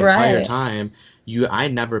book. So the entire time, I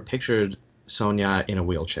never pictured Sonia in a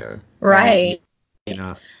wheelchair. Right. You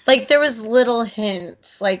know, like there was little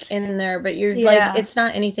hints like in there, but you're like, it's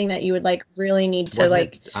not anything that you would like really need to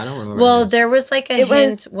like. I don't remember. Well, there was like a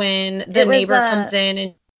hint when the neighbor comes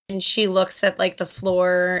in and she looks at like the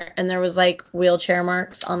floor and there was like wheelchair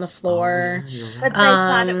marks on the floor. But they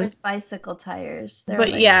thought it was bicycle tires.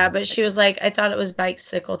 But she was like, I thought it was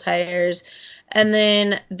bicycle tires. And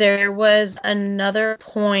then there was another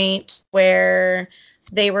point where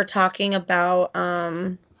they were talking about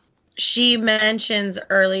she mentions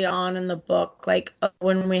early on in the book, like,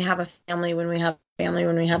 when we have a family,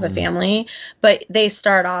 a family, but they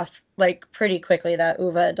start off like pretty quickly that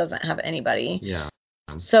Uva doesn't have anybody. Yeah.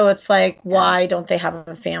 So it's like, why don't they have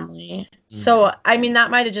a family? So, I mean,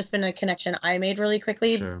 that might have just been a connection I made really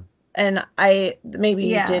quickly. Sure. And you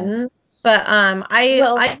didn't. But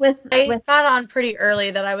I got on pretty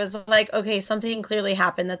early that I was like, okay, something clearly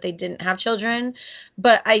happened that they didn't have children,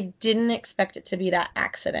 but I didn't expect it to be that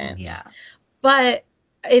accident. Yeah. But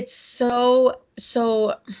it's so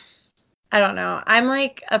I don't know. I'm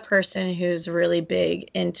like a person who's really big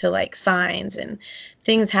into like signs and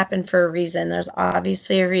things happen for a reason. There's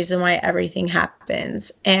obviously a reason why everything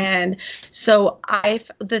happens. And so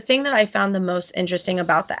the thing that I found the most interesting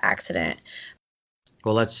about the accident.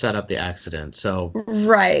 Well, let's set up the accident. So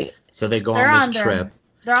So they go on this trip.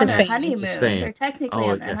 They're on their honeymoon. They're technically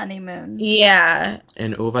on their honeymoon. Yeah.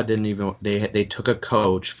 And Uva didn't even. They took a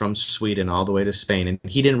coach from Sweden all the way to Spain, and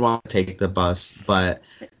he didn't want to take the bus, but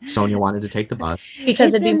Sonia wanted to take the bus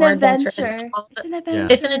because it'd be more adventurous.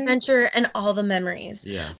 It's an adventure and all the memories.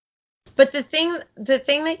 Yeah. But the thing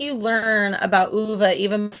that you learn about Uva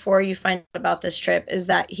even before you find out about this trip is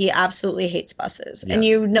that he absolutely hates buses.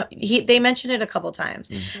 Yes. And they mention it a couple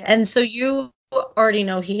times. Yeah. And so you already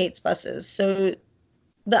know he hates buses. So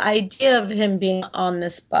the idea of him being on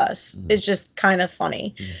this bus is just kind of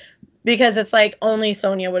funny because it's like only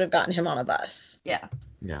Sonia would have gotten him on a bus. Yeah.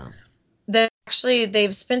 Yeah.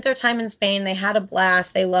 They've spent their time in Spain. They had a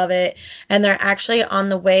blast. They love it. And they're actually on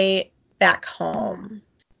the way back home.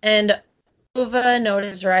 And Uva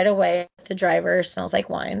noticed right away the driver smells like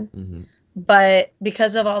wine. Mm-hmm. But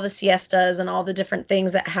because of all the siestas and all the different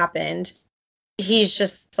things that happened, he's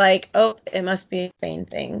just like, oh, it must be a Spain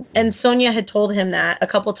thing. And Sonia had told him that a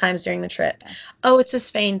couple times during the trip. Oh, it's a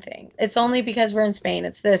Spain thing. It's only because we're in Spain.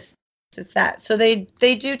 It's this, it's that. So they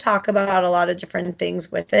do talk about a lot of different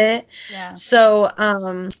things with it. Yeah. So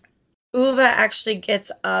Uva actually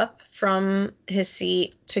gets up from his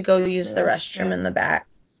seat to go use the restroom in the back.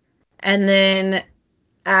 And then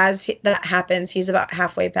as that happens, he's about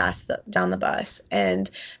halfway down the bus. And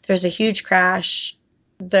there's a huge crash.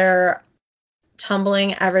 They're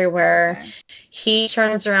tumbling everywhere. Okay. He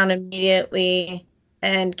turns around immediately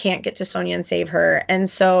and can't get to Sonia and save her. And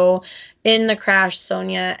so in the crash,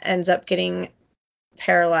 Sonia ends up getting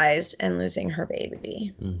paralyzed and losing her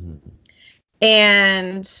baby. Mm-hmm.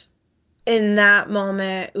 And in that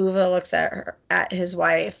moment, Uwe looks at his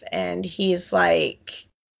wife, and he's like,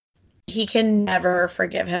 he can never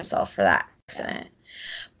forgive himself for that accident.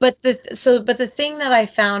 But the thing that I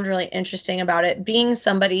found really interesting about it, being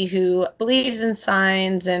somebody who believes in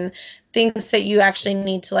signs and thinks that you actually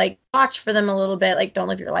need to like watch for them a little bit, like don't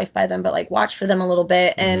live your life by them, but like watch for them a little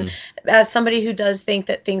bit. And as somebody who does think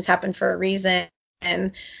that things happen for a reason,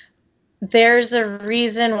 and there's a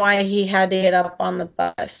reason why he had to get up on the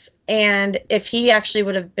bus. And if he actually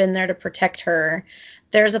would have been there to protect her,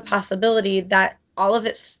 there's a possibility that all of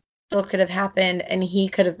it still could have happened and he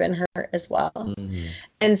could have been hurt as well.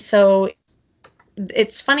 And so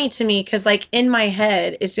it's funny to me because like in my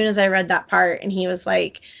head, as soon as I read that part and he was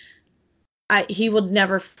like, he would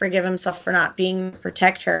never forgive himself for not being to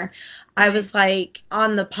protect her, I was like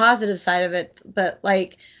on the positive side of it, but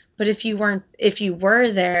if you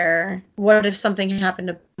were there, what if something happened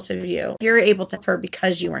to both of you? You're able to help her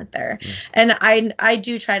because you weren't there. And I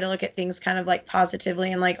do try to look at things kind of like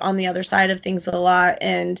positively and like on the other side of things a lot.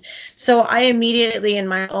 And so I immediately in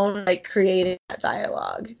my own like created that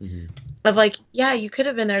dialogue of like, yeah, you could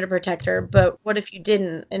have been there to protect her, but what if you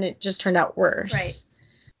didn't and it just turned out worse? Right.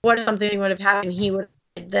 What if something would have happened? He would have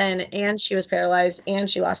died then, and she was paralyzed, and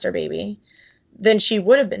she lost her baby. Then she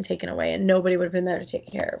would have been taken away, and nobody would have been there to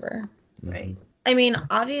take care of her. Right. I mean,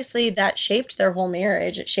 obviously, that shaped their whole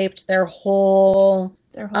marriage. It shaped their whole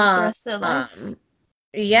rest of life.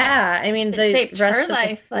 Yeah, I mean, it shaped her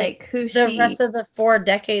life, like who the rest of the 4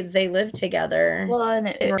 decades they lived together. Well, and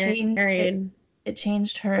it changed. Married. It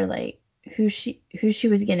changed her, like who she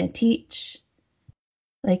was gonna teach.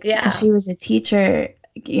 Like, yeah, she was a teacher.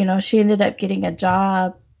 You know, she ended up getting a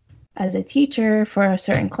job as a teacher for a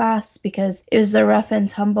certain class because it was the rough and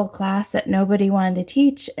tumble class that nobody wanted to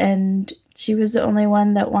teach, and she was the only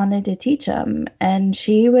one that wanted to teach them, and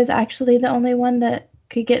she was actually the only one that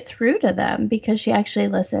could get through to them because she actually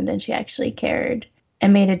listened and she actually cared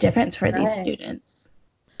and made a difference for these students.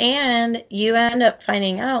 And you end up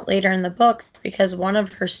finding out later in the book, because one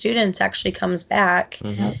of her students actually comes back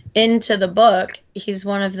into the book. He's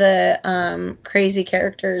one of the crazy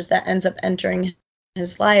characters that ends up entering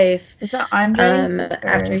his life. Is that Andre?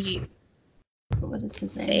 After he... What is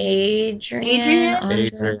his name? Adrian.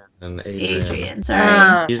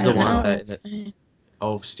 Sorry. He's the one that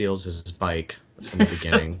Ove steals his bike in the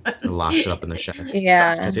beginning and locks it up in the shed.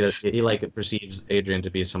 Yeah. Because he like perceives Adrian to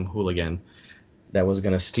be some hooligan that was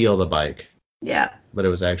going to steal the bike. Yeah. But it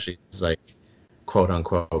was actually his, like,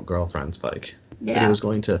 quote-unquote girlfriend's bike. Yeah. That he was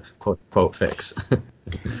going to quote-unquote fix.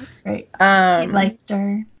 Right. He liked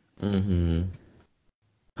her.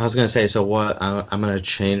 I was going to say, so what, I'm going to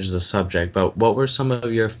change the subject, but what were some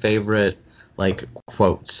of your favorite, like,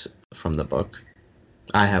 quotes from the book?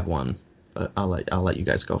 I have one, but I'll let you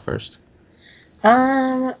guys go first.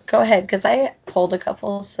 Go ahead, because I pulled a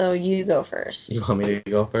couple, so you go first. You want me to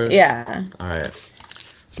go first? Yeah. All right.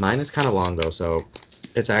 Mine is kind of long, though, so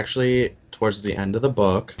it's actually towards the end of the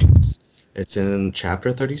book. It's in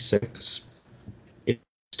chapter 36. It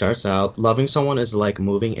starts out, loving someone is like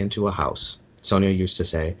moving into a house, Sonia used to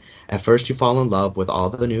say. At first you fall in love with all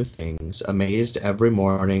the new things, amazed every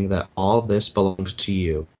morning that all this belongs to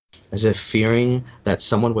you, as if fearing that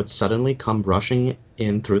someone would suddenly come rushing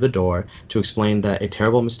in through the door to explain that a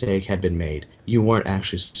terrible mistake had been made. You weren't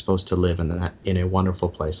actually supposed to live in a wonderful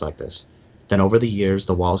place like this. Then over the years,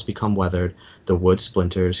 the walls become weathered, the wood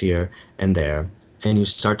splinters here and there, and you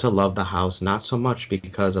start to love the house not so much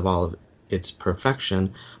because of all of its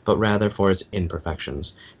perfection, but rather for its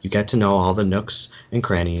imperfections. You get to know all the nooks and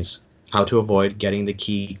crannies, how to avoid getting the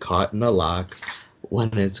key caught in the lock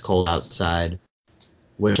when it's cold outside,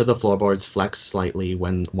 which of the floorboards flex slightly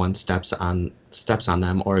when one steps on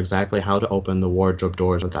them, or exactly how to open the wardrobe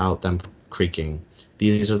doors without them creaking.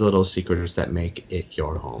 These are the little secrets that make it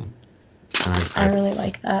your home. I really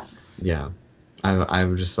like that. Yeah.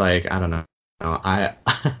 I'm just like, I don't know. I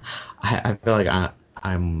feel like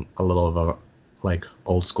I'm a little of a, like,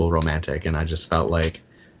 old school romantic, and I just felt like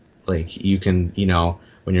you can, you know,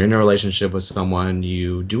 when you're in a relationship with someone,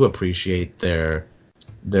 you do appreciate their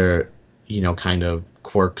you know, kind of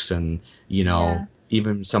quirks, and, you know,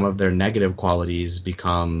 even some of their negative qualities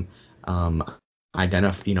become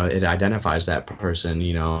it identifies that person,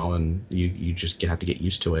 you know, and you just have to get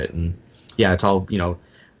used to it. And yeah, it's all, you know,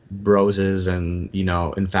 roses and, you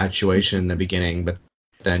know, infatuation in the beginning, but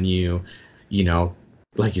then you know,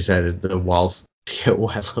 like you said, the walls get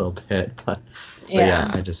wet a little bit, but yeah,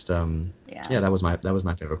 I just that was my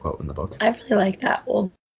favorite quote in the book. I really like that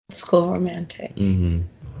old school romantic.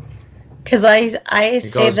 Because I It say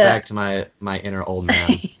goes that. back to my inner old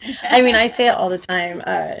man. I mean, I say it all the time.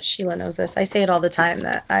 Sheila knows this. I say it all the time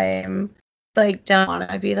that I am like don't want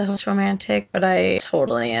to be the host romantic, but I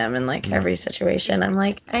totally am in like every situation. I'm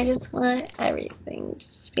like, I just want everything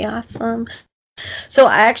to be awesome. So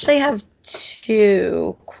I actually have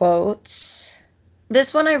 2 quotes.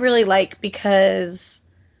 This one I really like because,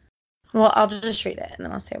 well, I'll just read it and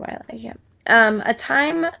then I'll say why I like it. A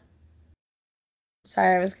time.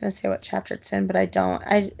 Sorry, I was going to say what chapter it's in, but I don't.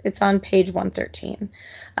 It's on page 113.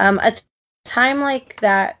 A time like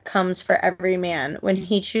that comes for every man when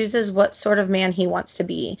he chooses what sort of man he wants to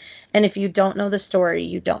be. And if you don't know the story,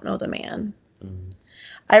 you don't know the man. Mm.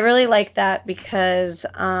 I really like that because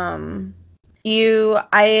I'm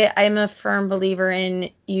a firm believer in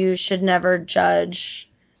you should never judge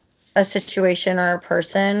a situation or a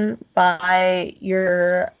person by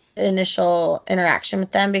your initial interaction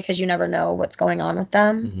with them because you never know what's going on with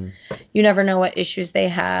them. Mm-hmm. You never know what issues they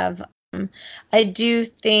have. I do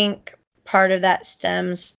think part of that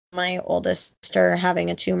stems from my oldest sister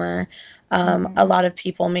having a tumor. A lot of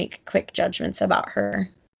people make quick judgments about her,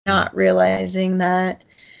 not realizing that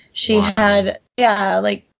she had,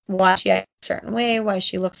 like why she acts a certain way, why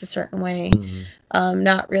she looks a certain way,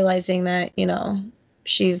 not realizing that,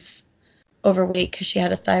 she's overweight because she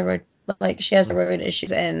had a thyroid, like she has thyroid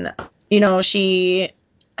issues, and, she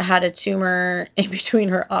had a tumor in between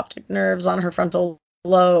her optic nerves on her frontal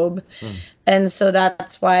lobe. And so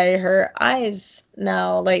that's why her eyes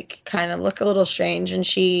now like kind of look a little strange, and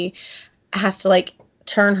she has to like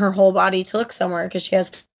turn her whole body to look somewhere because she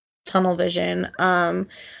has tunnel vision.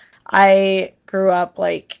 I grew up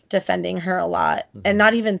like defending her a lot and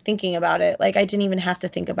not even thinking about it. Like I didn't even have to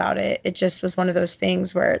think about it. It just was one of those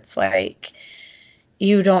things where it's like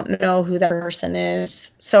you don't know who that person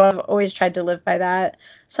is. So I've always tried to live by that.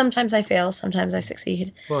 Sometimes I fail, sometimes I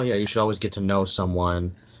succeed. Well, yeah, you should always get to know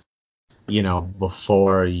someone,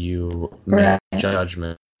 before you make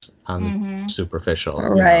judgment on superficial.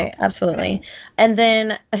 Right, absolutely. And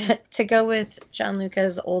then to go with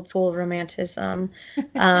Gianluca's old school romanticism,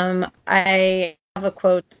 I have a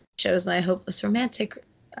quote that shows my hopeless romantic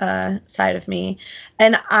side of me.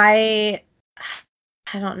 And I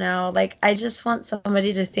don't know, like I just want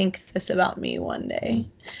somebody to think this about me one day.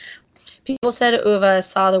 People said Uva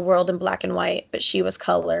saw the world in black and white, but she was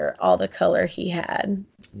color, all the color he had.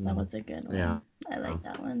 That was a good one. Yeah. I like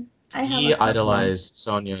that one. He idolized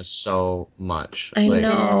Sonia so much. I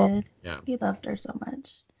know. Yeah. He loved her so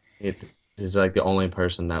much. He's like the only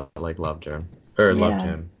person that like loved her or loved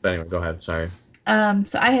him. But anyway, go ahead. Sorry.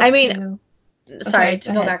 So I have. Sorry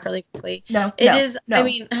to go back really quickly. No. I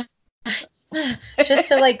mean, just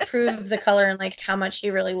to like prove the color and like how much he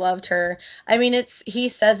really loved her. I mean, he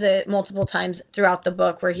says it multiple times throughout the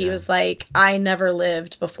book where he was like, I never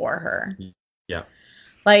lived before her. Yeah.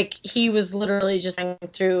 Like he was literally just going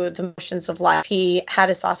through the motions of life. He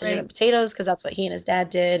had a sausage and potatoes because that's what he and his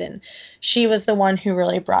dad did, and she was the one who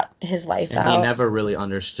really brought his life out. He never really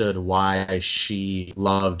understood why she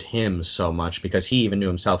loved him so much because he even knew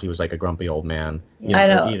himself he was like a grumpy old man. I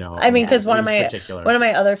know. I mean, because one of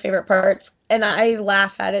my other favorite parts, and I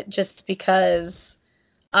laugh at it just because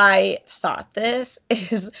I thought this,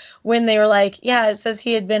 is when they were like, it says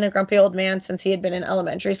he had been a grumpy old man since he had been in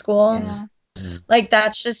elementary school. Yeah. Like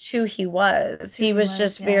that's just who he was. He was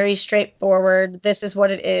just very straightforward. This is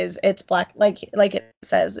what it is. It's black, like it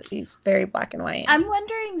says. He's very black and white. I'm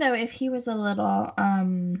wondering though if he was a little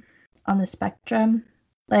on the spectrum,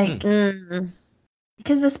 like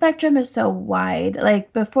because the spectrum is so wide.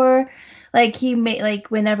 Like before, like he made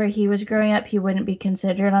whenever he was growing up, he wouldn't be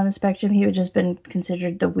considered on the spectrum. He would just been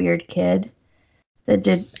considered the weird kid that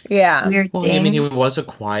did weird things. I mean, he was a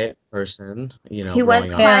quiet person, He was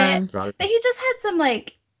quiet, but he just had some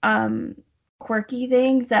like quirky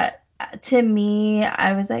things that to me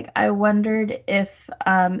I was like, I wondered if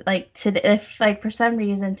if for some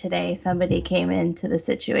reason today somebody came into the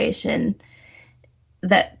situation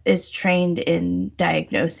that is trained in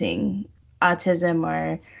diagnosing autism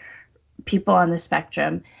or people on the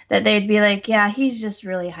spectrum, that they'd be like, yeah, he's just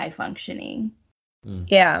really high functioning.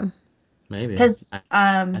 Yeah. Maybe. Because,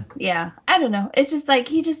 I don't know. It's just like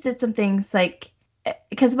he just did some things like,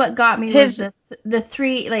 because what got me was the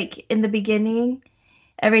 3, like in the beginning,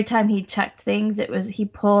 every time he checked things, it was he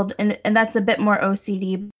pulled, and that's a bit more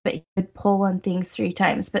OCD, but he would pull on things 3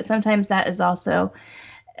 times. But sometimes that is also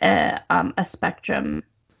a spectrum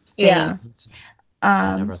thing. Yeah.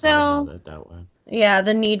 I never thought about it that way. Yeah,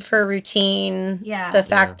 the need for routine. Yeah. The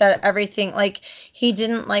fact that everything, like he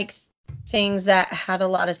didn't like things that had a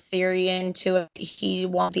lot of theory into it. He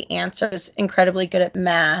wanted the answers, incredibly good at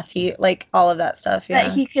math. He like all of that stuff. Yeah.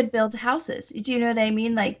 That he could build houses. Do you know what I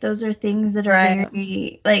mean? Like those are things that are Right.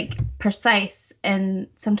 very like precise, and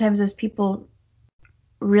sometimes those people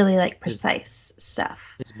really like precise stuff.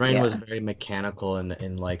 His brain Yeah. was very mechanical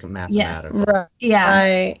and like mathematical. Right.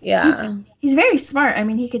 Yeah. Yeah. He's very smart. I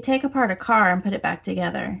mean, he could take apart a car and put it back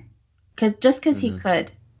together. Because he Mhm.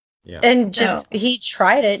 could. Yeah. And just he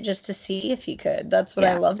tried it just to see if he could. That's what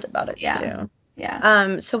I Yeah. loved about it Yeah. too.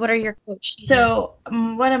 Yeah. So what are your quotes? So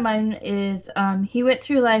one of mine is he went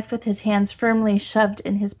through life with his hands firmly shoved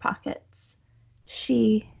in his pockets.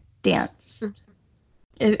 She danced.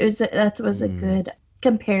 That was a good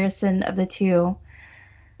comparison of the two.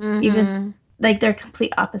 Mhm. Even like they're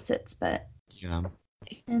complete opposites, but Yeah.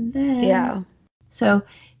 and then Yeah. So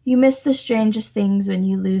you miss the strangest things when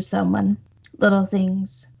you lose someone. Little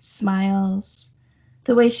things, smiles,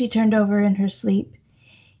 the way she turned over in her sleep,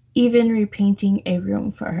 even repainting a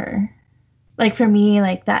room for her. Like for me,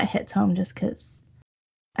 like that hits home just because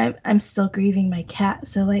I'm still grieving my cat.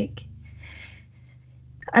 So like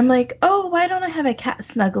I'm like, oh, why don't I have a cat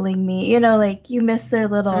snuggling me? You know, like you miss their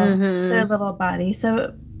little body.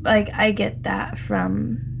 So like I get that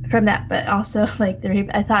from that, but also like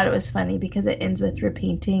I thought it was funny because it ends with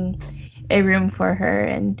repainting a room for her,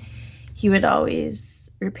 and he would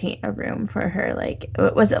always repaint a room for her. Like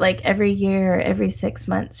was it like every year or every 6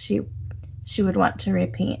 months she would want to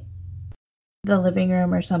repaint the living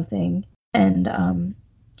room or something, and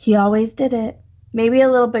he always did it. Maybe a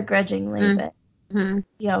little begrudgingly, but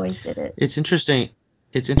he always did it. It's interesting.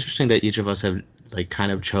 It's interesting that each of us have like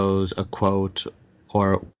kind of chose a quote,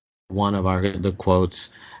 or one of the quotes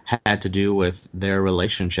had to do with their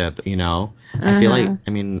relationship. You know, I feel like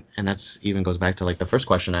and that's even goes back to like the first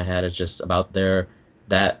question I had. Is just about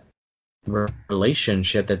that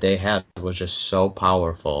relationship that they had was just so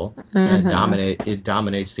powerful, and it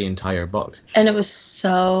dominates the entire book. And it was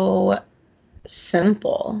so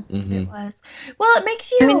simple. It was. Well, it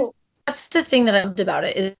makes you. That's the thing that I loved about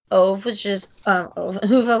it. Is Ove was just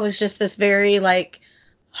Huva was just this very like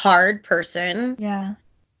hard person. Yeah.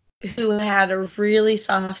 Who had a really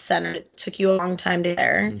soft center. It took you a long time to get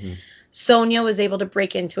there. Sonia was able to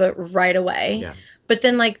break into it right away. Yeah. But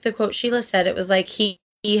then like the quote Sheila said, it was like he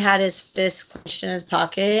had his fist clenched in his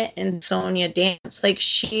pocket and Sonia danced. Like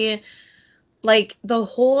she like the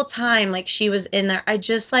whole time like she was in there. I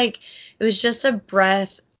just like it was just a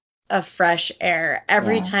breath of fresh air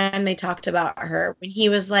every time they talked about her. When he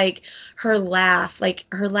was like her laugh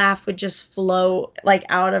would just flow like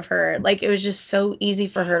out of her. Like it was just so easy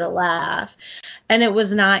for her to laugh, and it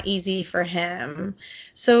was not easy for him.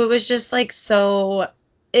 So it was just like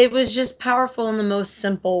it was just powerful in the most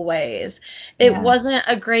simple ways. It wasn't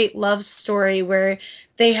a great love story where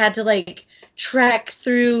they had to like trek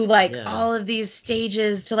through like all of these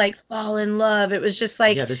stages to like fall in love. It was just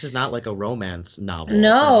like this is not like a romance novel.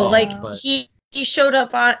 No, like he showed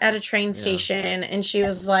up at a train station and she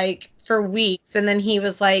was like for weeks, and then she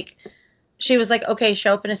was like, okay,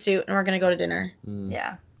 show up in a suit and we're gonna go to dinner.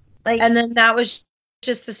 Yeah. Like, and then that was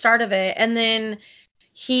just the start of it. And then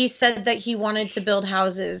he said that he wanted to build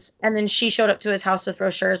houses, and then she showed up to his house with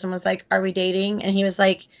brochures and was like, are we dating? And he was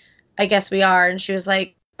like, I guess we are. And she was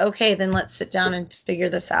like, okay, then let's sit down and figure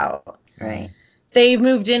this out. Right. They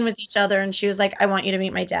moved in with each other, and she was like, I want you to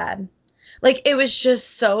meet my dad. Like, it was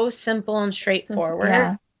just so simple and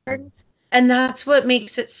straightforward. And that's what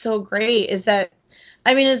makes it so great, is that,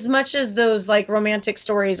 I mean, as much as those, like, romantic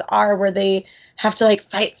stories are where they have to, like,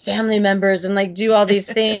 fight family members and, like, do all these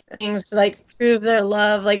things to, like, prove their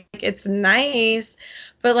love, like, it's nice.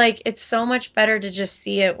 But, like, it's so much better to just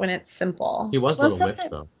see it when it's simple. He was a little whipped,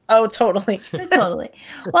 though. Oh, totally. Totally.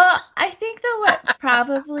 Well, I think though what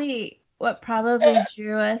probably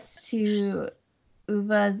drew us to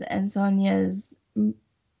Uva's and Sonia's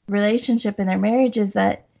relationship and their marriage is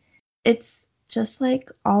that it's just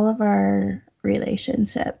like all of our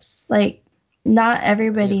relationships. Like not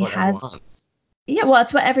everybody has. Yeah, well,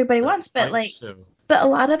 it's what everybody wants, but like. But a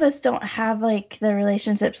lot of us don't have like the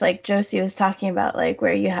relationships like Josie was talking about, like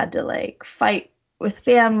where you had to like fight with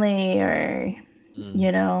family or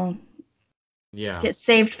you know, get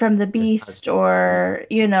saved from the beast, or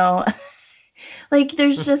you know, like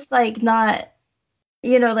there's just like not,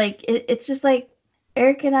 you know, like it's just like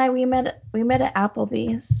Eric and I we met at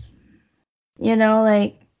Applebee's, you know,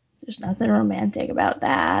 like there's nothing romantic about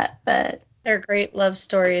that, but they're great love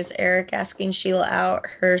stories. Eric asking Sheila out,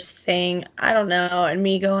 her saying, I don't know, and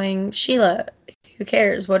me going, Sheila, who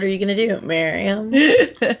cares? What are you going to do? Marry him?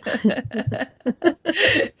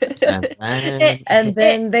 And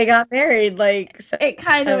then they got married like It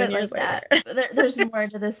kind of 7 went years like later. that. There's more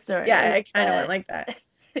to this story. Yeah, it kind of went like that.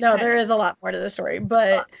 No, there is a lot more to the story,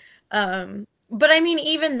 but I mean,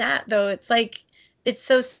 even that though, it's like it's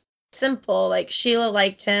so simple. Like Sheila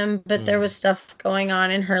liked him, but there was stuff going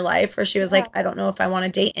on in her life where she was like, I don't know if I want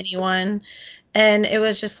to date anyone, and it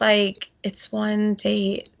was just like it's one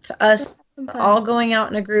date. It's us all going out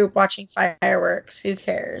in a group watching fireworks. Who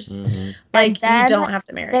cares? Like you don't have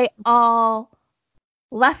to marry. They all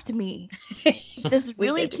left me. This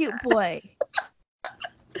really cute boy.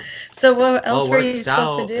 So what else were you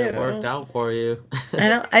supposed to do? It worked out for you.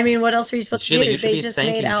 I mean, what else were you supposed to do? They just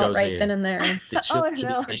made out Josie. right then and there. Oh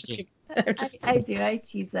no. I do. I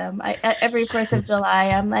tease them. Every 4th of July,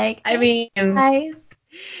 I'm like, I mean, guys.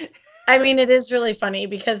 I mean, it is really funny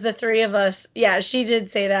because the three of us, yeah, she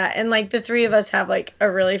did say that. And like the three of us have like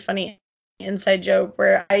a really funny inside joke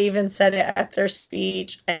where I even said it at their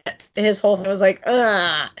speech. And his whole thing was like,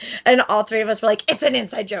 ugh. And all three of us were like, it's an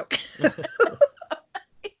inside joke.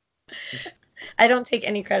 I don't take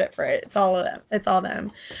any credit for it. It's all of them. It's all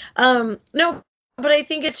them. No, but I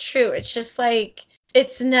think it's true. It's just like,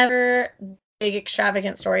 it's never a big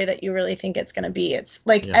extravagant story that you really think it's going to be. It's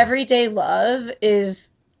like everyday love is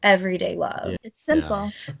everyday love. It's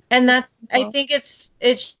simple. And that's simple. I think it's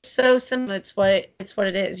so simple. It's what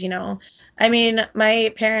it is, you know. I mean,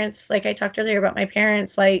 my parents, like I talked earlier about my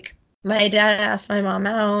parents, like my dad asked my mom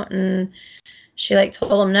out and she like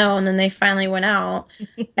told him no, and then they finally went out.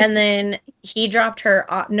 And then he dropped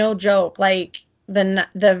her off, no joke, like their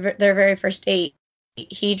very first date,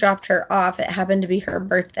 he dropped her off. It happened to be her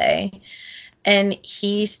birthday. And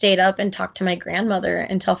he stayed up and talked to my grandmother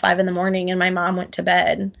until 5 a.m, and my mom went to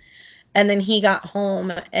bed. And then he got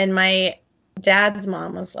home, and my dad's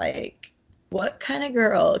mom was like, what kind of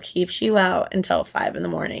girl keeps you out until 5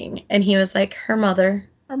 a.m? And he was like, her mother.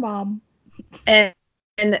 Her mom. And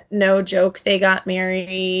no joke, they got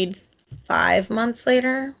married 5 months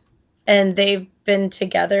later. And they've been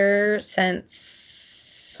together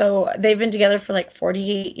they've been together for like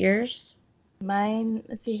 48 years. Mine,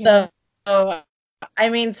 let's see here. So, I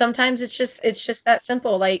mean, sometimes it's just that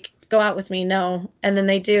simple. Like, go out with me, no, and then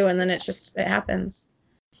they do, and then it happens.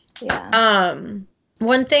 Yeah.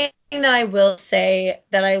 One thing that I will say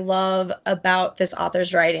that I love about this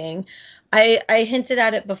author's writing, I hinted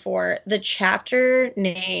at it before. The chapter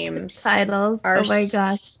names, titles, are oh my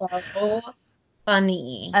gosh, so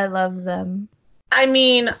funny. I love them. I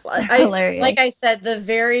mean, Hilarious. Like I said, the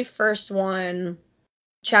very first one,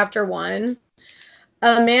 chapter 1.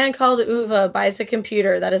 A man called Uwe buys a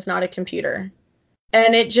computer that is not a computer.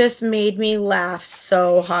 And it just made me laugh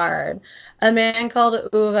so hard. A man called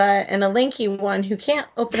Uwe and a lanky one who can't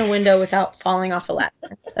open a window without falling off a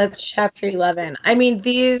ladder. That's chapter 11. I mean,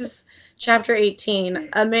 chapter 18.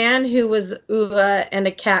 A man who was Uwe and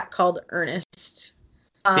a cat called Ernest.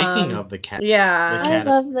 Speaking of the cat. Yeah. I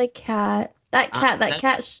love the cat. That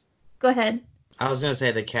cat. Go ahead. I was going to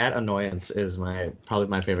say the cat Annoyance is probably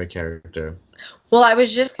my favorite character. Well, I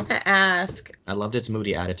was just going to ask. I loved its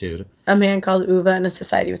moody attitude. A man called Uwe and a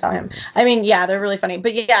society without him. I mean, yeah, they're really funny.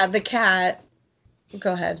 But yeah, the cat.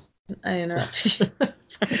 Go ahead. I interrupted you.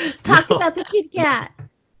 Talk about the kitty cat.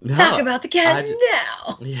 No, talk about the cat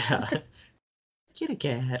now. Yeah. Kitty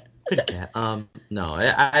cat. Pretty cat. No,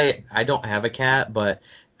 I don't have a cat, but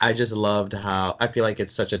I just loved how I feel like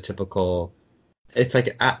it's such a typical. It's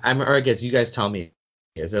like I guess you guys tell me.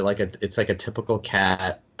 Is it like it's like a typical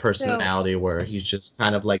cat personality where he's just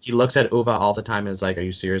kind of like he looks at Uwe all the time and is like, are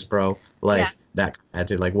you serious, bro? Like that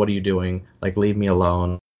attitude, like what are you doing? Like leave me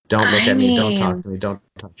alone. Don't look at me, don't talk to me, don't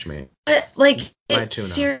touch me. But like it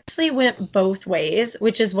seriously went both ways,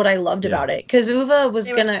 which is what I loved about it. Because Uwe was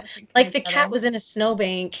the cat was in a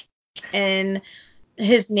snowbank and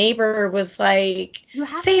his neighbor was like,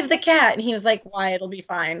 save the cat, and he was like, why, it'll be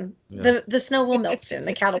fine. The snow will melt soon,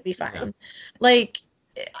 the cat will be fine. Like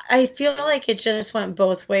I feel like it just went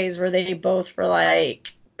both ways where they both were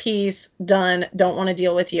like, peace, done, don't want to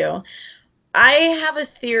deal with you. I have a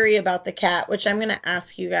theory about the cat, which I'm going to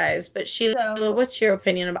ask you guys, but Sheila, what's your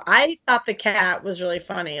opinion about? I thought the cat was really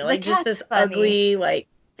funny. Like just this ugly, like,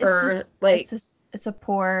 fur, it's a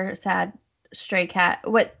poor, sad, stray cat.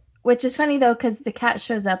 Which is funny though, because the cat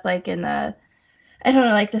shows up like in the, I don't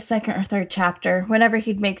know, like the second or third chapter. Whenever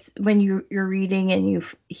when you're reading and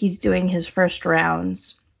he's doing his first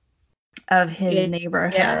rounds of his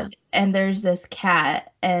neighborhood, and there's this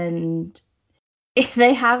cat, and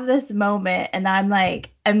they have this moment, and I'm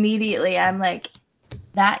like,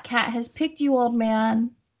 that cat has picked you, old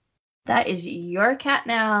man. That is your cat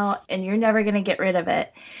now, and you're never gonna get rid of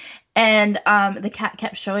it. And the cat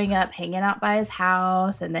kept showing up, hanging out by his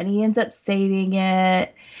house, and then he ends up saving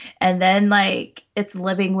it. And then, like, it's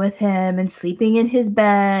living with him and sleeping in his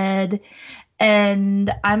bed.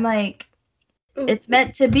 And I'm like, it's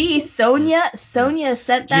meant to be. Sonia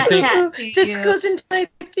sent that cat to this you. goes into my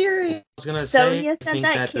theory. I was gonna say, Sonia I sent think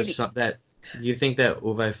that that kitty. you think that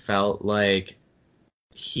Uwe felt like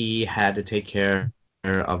he had to take care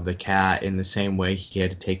of the cat in the same way he had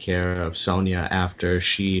to take care of Sonia after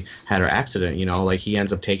she had her accident. You know, like he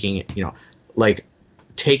ends up taking, like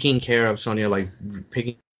taking care of Sonia, like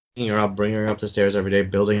picking her up, bringing her up the stairs every day,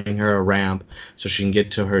 building her a ramp so she can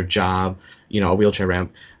get to her job, a wheelchair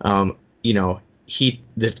ramp.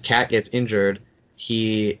 The cat gets injured.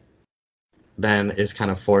 He then is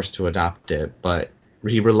kind of forced to adopt it, but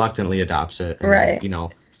he reluctantly adopts it. And, Right.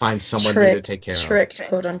 Finds someone new to take care tricked, of.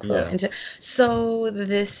 quote unquote. Yeah. So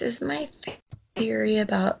this is my theory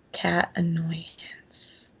about cat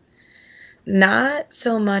annoyance. Not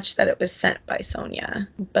so much that it was sent by Sonia,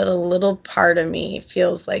 but a little part of me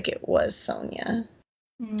feels like it was Sonia.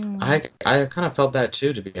 I kind of felt that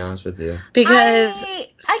too, to be honest with you. Because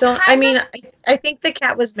I think the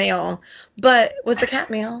cat was male, but was the cat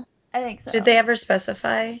male? I think so. Did they ever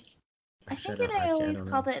specify? I think I always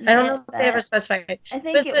called it. I don't know if they ever specified. I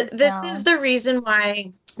think this is the reason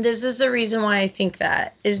why. This is the reason why I think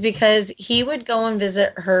that is because he would go and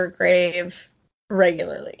visit her grave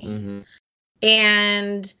regularly,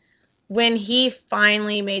 and when he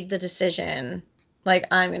finally made the decision, like,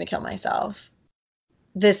 I'm gonna kill myself,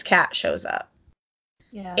 this cat shows up.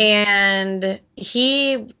 Yeah. And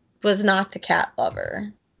he was not the cat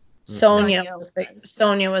lover. Sonia was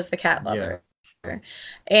the cat lover. Yeah.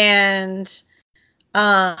 And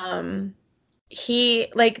he,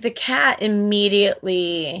 like, the cat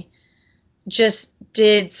immediately just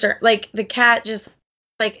did the cat just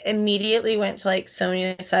like immediately went to like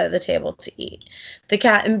Sonia's side of the table to eat. The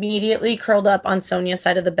cat immediately curled up on Sonia's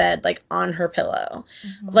side of the bed, like on her pillow.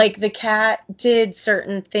 Like the cat did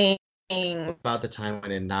certain things. About the time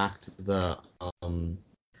when it knocked that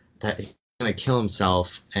he was gonna kill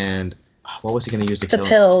himself, and what was he gonna use to kill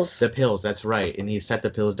him? The pills, that's right. And he set the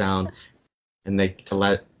pills down and to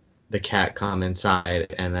let the cat come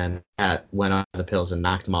inside, and then the cat went on the pills and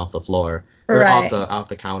knocked him off the floor. Or off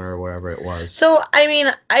the counter or wherever it was. So I mean,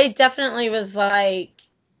 I definitely was like,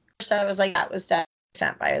 first I was like, that was definitely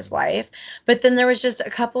sent by his wife. But then there was just a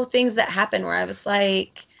couple things that happened where I was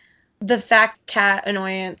like, the fact cat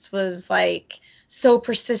annoyance was like so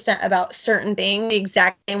persistent about certain things, the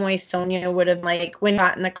exact same way Sonia would have, like, when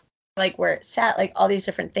got in the like where it sat, like all these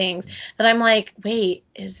different things that I'm like, wait,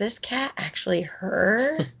 is this cat actually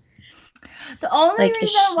her? The only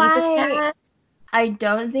reason why I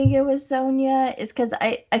don't think it was Sonia is because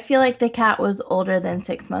I feel like the cat was older than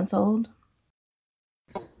 6 months old.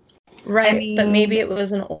 Right, I mean, but maybe it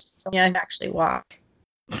was an old Sonia who actually walked.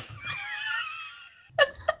 Was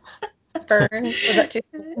that too?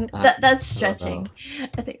 That's stretching.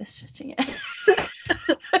 I think that's stretching it.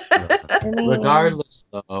 Regardless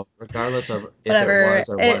of if it was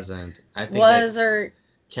or wasn't, I think that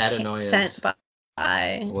cat annoyance sent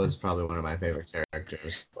by was probably one of my favorite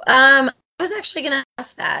characters. I was actually gonna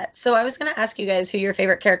ask that. So I was gonna ask you guys who your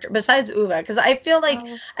favorite character besides Uwe, because I feel like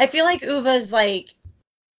Uwe's like,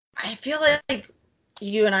 I feel like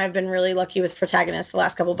you and I have been really lucky with protagonists the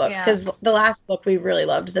last couple books, because the last book we really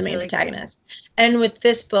loved the main protagonist, and with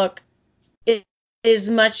this book, it is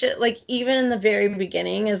much like, even in the very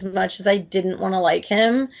beginning, as much as I didn't want to like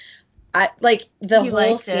him, I like the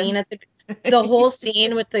whole scene at the whole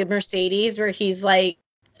scene with the Mercedes where he's like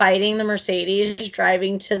fighting the Mercedes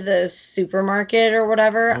driving to the supermarket or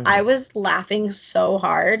whatever. I was laughing so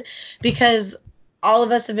hard because all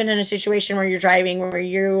of us have been in a situation where you're driving where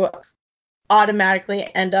you automatically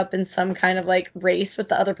end up in some kind of like race with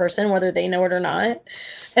the other person, whether they know it or not.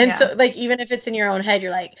 And so like, even if it's in your own head,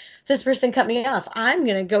 you're like, this person cut me off, I'm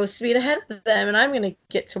gonna go speed ahead of them and I'm gonna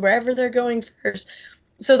get to wherever they're going first.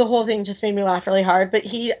 So the whole thing just made me laugh really hard. But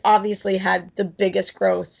he obviously had the biggest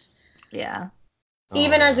growth. Yeah.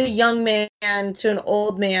 Even as a young man to an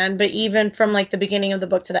old man, but even from like the beginning of the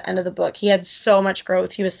book to the end of the book, he had so much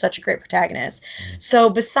growth. He was such a great protagonist.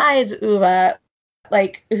 So besides Uwe,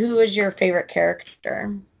 like, who is your favorite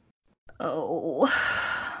character? Oh,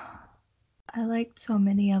 I liked so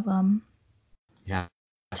many of them. Yeah.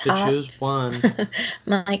 To choose one.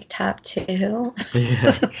 Like top 2.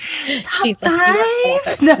 Yeah. Top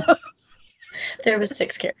 5? No. There was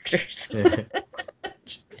 6 characters.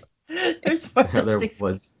 There's more than there 6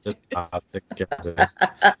 was just 6 characters.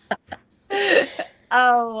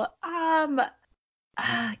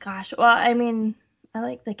 Gosh. Well, I mean, I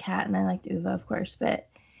like the cat and I liked Uwe, of course, but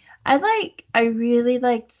I really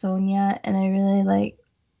liked Sonia, and I really like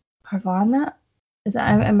Parvana.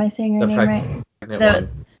 Am I saying her The name right? pregnant The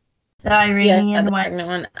one. the Iranian the one. pregnant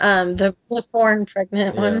one. The foreign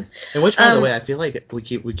pregnant Yeah. one. And which, by the way, I feel like we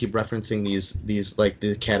keep referencing these like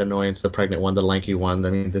the cat annoyance, the pregnant one, the lanky one. I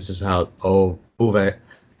mean, this is how Uwe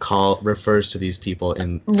refers to these people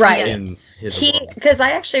in his world. Because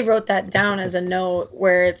I actually wrote that down as a note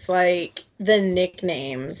where it's like the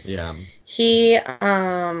nicknames. Yeah.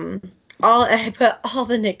 I put all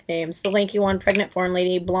the nicknames: the lanky one, pregnant foreign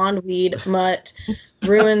lady, blonde weed, mutt,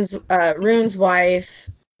 Rune's wife.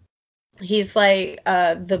 He's like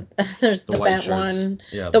there's the bent one,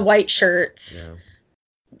 the white shirts. Yeah.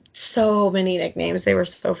 So many nicknames. They were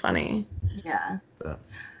so funny. Yeah.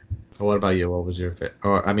 What about you? What was your favorite?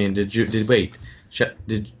 Or I mean, did Sheila?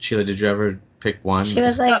 Did you ever pick one? She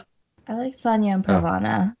was like, I like Sonia and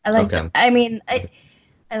Parvana. I like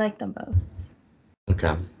them both.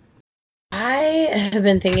 Okay. I have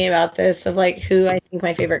been thinking about this of like who I think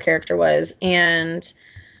my favorite character was, and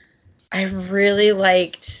I really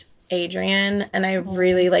liked Adrian, and I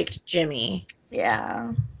really liked Jimmy.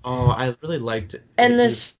 Yeah. Oh, I really liked it. And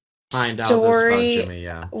this find out story, this about Jimmy,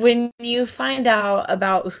 yeah. When you find out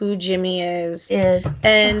about who Jimmy is,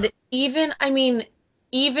 and even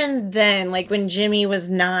then, like when Jimmy was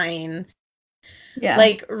 9,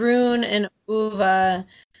 like Rune and Uwe,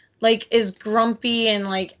 like as grumpy and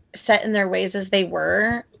like set in their ways as they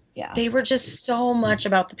were, they were just so much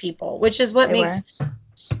about the people, which is what makes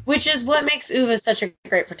Uwe such a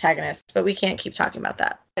great protagonist. But we can't keep talking about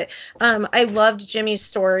that. I loved Jimmy's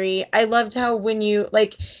story. I loved how when you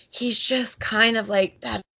like, he's just kind of like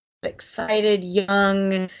that excited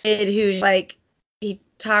young kid who's like, he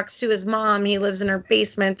talks to his mom. He lives in her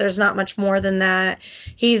basement. There's not much more than that.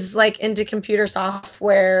 He's like into computer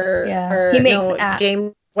software. Yeah. He makes apps.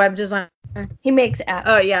 Game web design. He makes apps.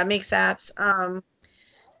 Oh yeah, makes apps.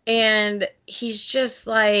 And he's just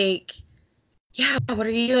like, yeah, what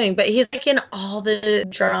are you doing? But he's like in all the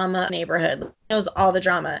drama neighborhood, knows all the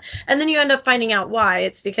drama. And then you end up finding out why.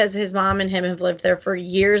 It's because his mom and him have lived there for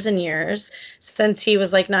years and years, since he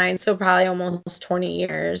was like 9, so probably almost 20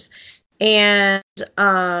 years. And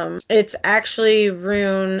it's actually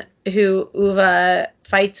Rune who Uwe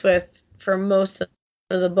fights with for most of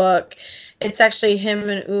the book. It's actually him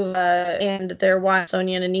and Uwe and their wife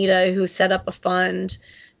Sonia and Anita who set up a fund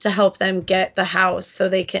to help them get the house so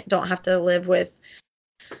they don't have to live with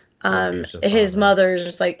his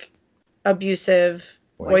mother's like abusive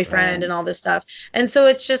boyfriend and all this stuff. And so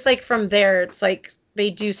it's just like from there, it's like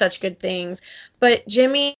they do such good things. But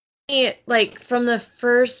Jimmy, like from the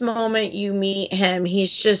first moment you meet him,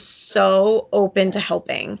 he's just so open to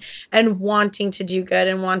helping and wanting to do good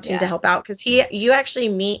and wanting to help out, because you actually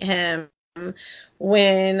meet him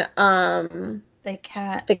when the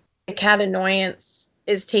cat annoyance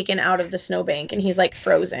is taken out of the snowbank and he's like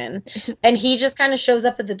frozen and he just kind of shows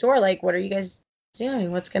up at the door like, what are you guys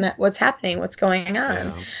doing? What's happening? What's going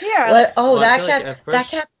on? That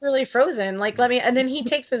cat's really frozen. Like, and then he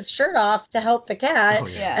takes his shirt off to help the cat.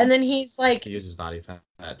 And then he's like, he uses body fat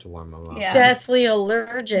to warm him up. Deathly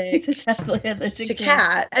allergic to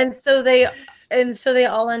cat. And so they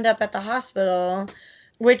all end up at the hospital,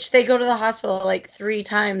 which they go to the hospital like 3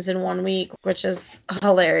 times in 1 week, which is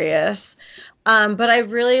hilarious. But I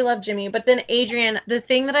really love Jimmy. But then Adrian, the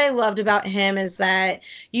thing that I loved about him is that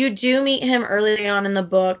you do meet him early on in the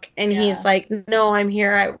book, and he's like, no, I'm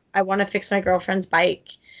here. I want to fix my girlfriend's bike.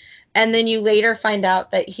 And then you later find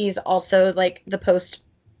out that he's also like the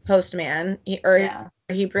postman. He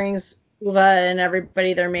brings Uwe and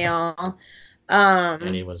everybody their mail.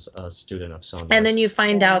 And he was a student of Sonia. And then you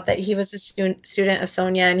find out that he was a student of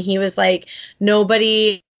Sonia, and he was like,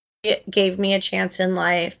 nobody gave me a chance in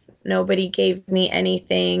life. Nobody gave me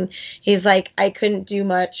anything. He's like, I couldn't do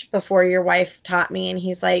much before your wife taught me. And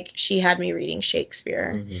he's like, she had me reading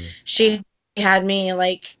Shakespeare. Mm-hmm. She had me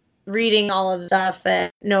like reading all of the stuff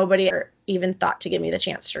that nobody even thought to give me the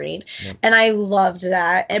chance to read. Yep. And I loved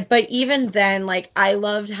that. But even then, like, I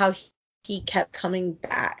loved how he kept coming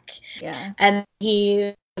back. Yeah. And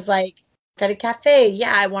he was like, at a cafe,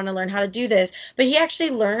 I want to learn how to do this. But he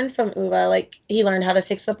actually learned from Uwe. Like, he learned how to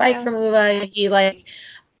fix the bike from Uwe. He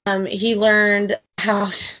learned how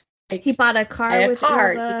to, he bought a car with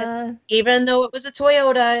Uwe. Even though it was a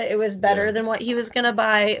Toyota, it was better than what he was gonna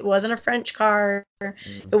buy. It wasn't a French car.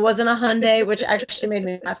 It wasn't a Hyundai, which actually made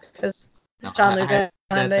me laugh because John Luca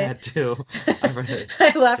Hyundai. That too.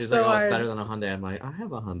 I laughed He's so like, hard. It's better than a Hyundai. I'm like, I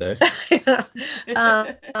have a Hyundai.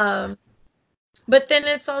 But then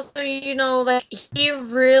it's also, like, he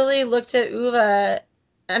really looked at Uwe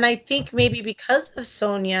And I think maybe because of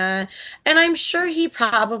Sonia, and I'm sure he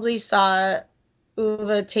probably saw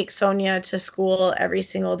Uva take Sonia to school every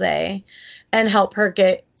single day and help her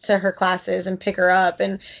get to her classes and pick her up.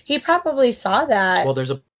 And he probably saw that. Well,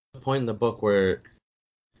 there's a point in the book where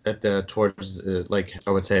towards like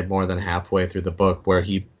I would say more than halfway through the book where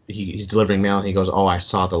he's delivering mail and he goes, "Oh, I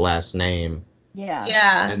saw the last name."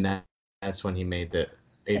 Yeah. And that's when he made the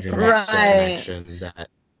Adrian Right. connection that.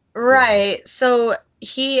 Right. Yeah. So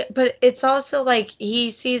but it's also like he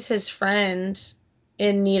sees his friend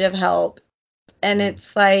in need of help, and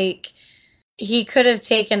it's like he could have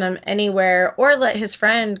taken him anywhere or let his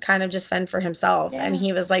friend kind of just fend for himself. Yeah. And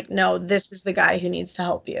he was like, no, this is the guy who needs to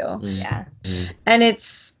help you. Yeah. And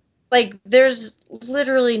it's like there's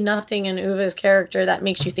literally nothing in Uva's character that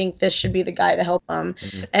makes you think this should be the guy to help him.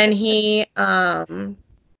 And he's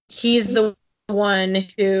the one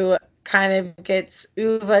who kind of gets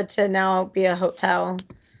Uva to now be a hotel.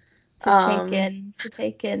 To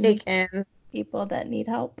take in people that need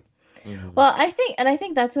help. Mm-hmm. Well, I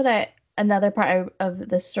think that's what another part of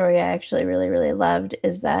the story I actually really, really loved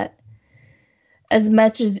is that as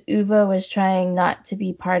much as Uva was trying not to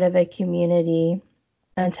be part of a community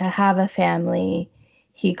and to have a family,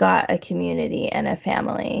 he got a community and a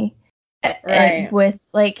family. Right. And with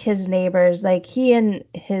like his neighbors, like he and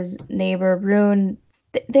his neighbor Rune,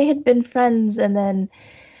 they had been friends, and then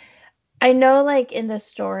I know like in the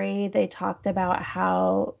story they talked about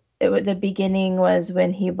how the beginning was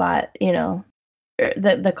when he bought,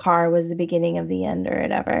 the car was the beginning of the end or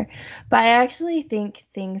whatever. But I actually think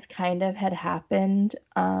things kind of had happened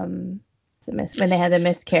when they had the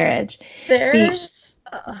miscarriage.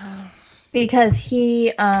 Because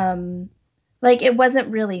he like it wasn't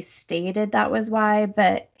really stated that was why,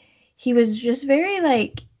 but he was just very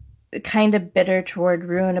like kind of bitter toward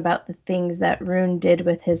Rune about the things that Rune did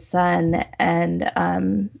with his son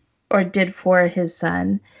and or did for his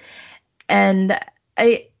son. And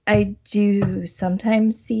I do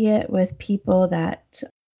sometimes see it with people that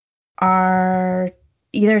are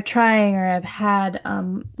either trying or have had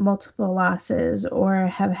multiple losses or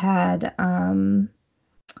have had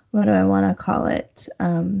what do I want to call it?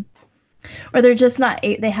 Or they're just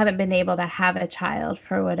they haven't been able to have a child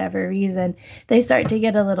for whatever reason. They start to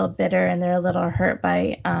get a little bitter and they're a little hurt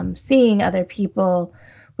by seeing other people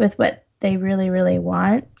with what they really, really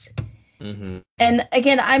want. Mm-hmm. And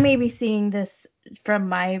again, I may be seeing this from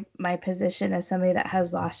my position as somebody that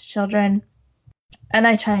has lost children, and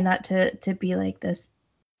I try not to be like this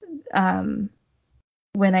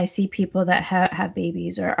when I see people that have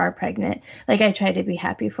babies or are pregnant. Like I try to be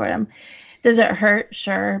happy for them. Does it hurt?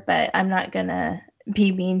 Sure, but I'm not gonna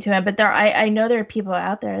be mean to them. But I know there are people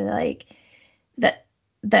out there like that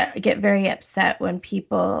get very upset when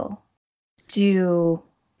people do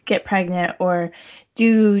get pregnant or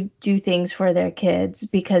do things for their kids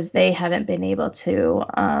because they haven't been able to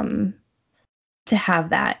have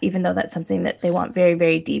that, even though that's something that they want very,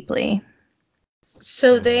 very deeply.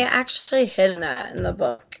 So they actually hid that in the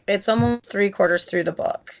book. It's almost 3/4 through the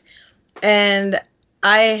book. And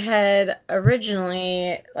I had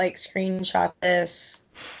originally like screenshot this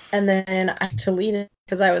and then I deleted it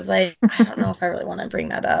because I was like, I don't know if I really want to bring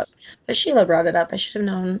that up. But Sheila brought it up. I should have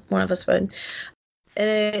known one of us would.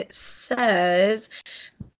 It says,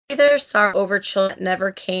 either sorrow over children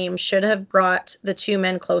never came should have brought the two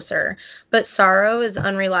men closer, but sorrow is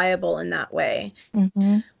unreliable in that way.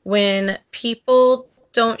 Mm-hmm. When people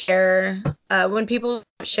don't share,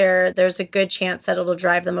 there's a good chance that it'll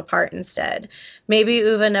drive them apart instead. Maybe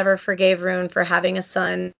Uva never forgave Rune for having a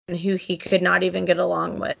son who he could not even get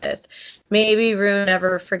along with. Maybe Rune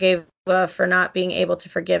never forgave Uva for not being able to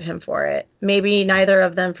forgive him for it. Maybe neither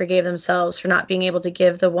of them forgave themselves for not being able to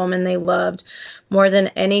give the woman they loved more than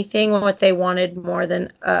anything what they wanted more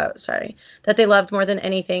than that they loved more than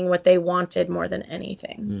anything what they wanted more than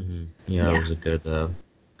anything. Mm-hmm. Yeah, it was a good.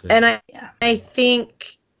 And I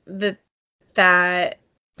think that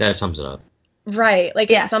sums it up. Right. Like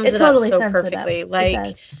it sums it totally up so perfectly.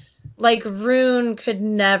 Like Rune could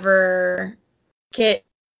never get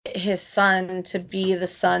his son to be the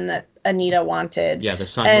son that Anita wanted. Yeah, the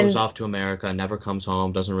son goes off to America, never comes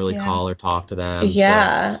home, doesn't really call or talk to them.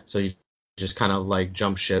 Yeah. So you just kind of like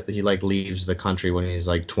jump ship. He like leaves the country when he's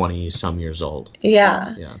like 20 some years old.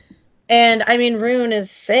 Yeah. Yeah. And I mean, Rune is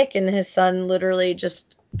sick and his son literally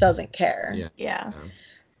just doesn't care. Yeah.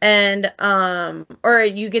 And or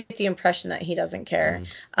you get the impression that he doesn't care.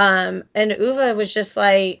 And Uva was just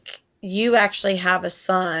like, you actually have a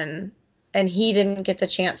son and he didn't get the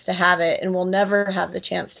chance to have it and will never have the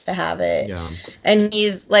chance to have it. Yeah. And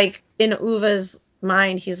he's like, in Uva's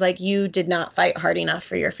mind, he's like, you did not fight hard enough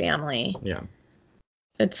for your family. Yeah.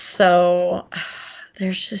 It's so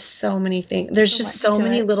there's just so many things. There's just so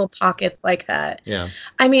many little pockets like that. Yeah.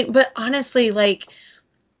 I mean, but honestly, like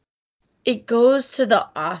it goes to the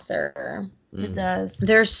author. It does.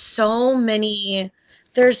 There's so many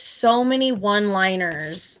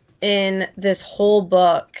one-liners in this whole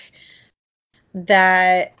book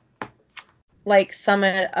that like sum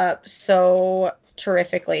it up so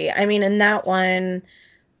terrifically. I mean, in that one,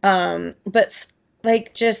 but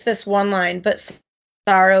like just this one line, but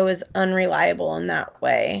sorrow is unreliable in that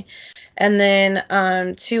way. And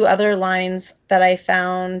then 2 other lines that I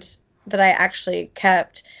found that I actually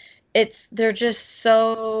kept, they're just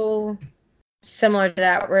so similar to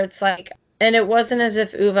that, where it's like, and it wasn't as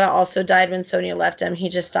if Uwe also died when Sonia left him, he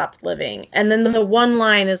just stopped living. And then the one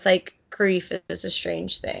line is like, grief is a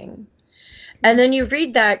strange thing. And then you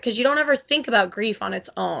read that because you don't ever think about grief on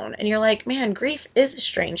its own. And you're like, man, grief is a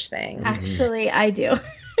strange thing. Actually, I do.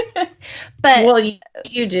 But well,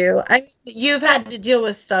 you do. You've had to deal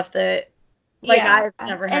with stuff that, like, yeah, I've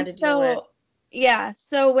never had to deal with. Yeah.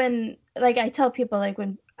 So when, like, I tell people, like,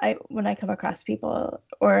 when I come across people,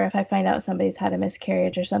 or if I find out somebody's had a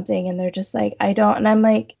miscarriage or something, and they're just like, I don't, and I'm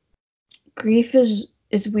like, grief is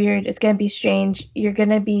weird. It's gonna be strange. You're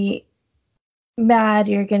gonna be mad.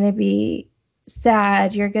 You're gonna be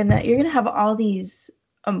sad. You're gonna have all these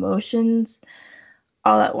emotions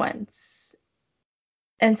all at once,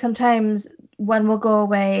 and sometimes one will go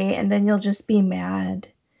away and then you'll just be mad,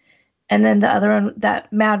 and then the other one,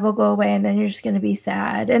 that mad, will go away and then you're just gonna be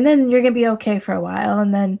sad, and then you're gonna be okay for a while,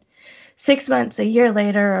 and then 6 months, a year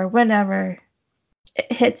later, or whenever,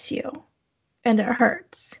 it hits you and it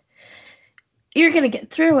hurts. You're gonna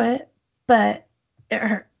get through it, but it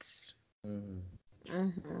hurts. Mm-hmm.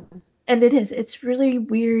 And it's really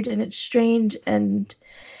weird, and it's strange, and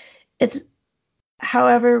it's,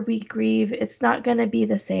 however we grieve, it's not going to be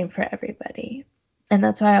the same for everybody. And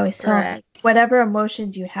that's why I always tell them, whatever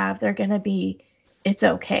emotions you have, they're going to be, it's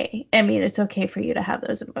okay. I mean, it's okay for you to have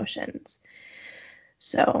those emotions.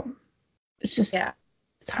 So it's just, yeah,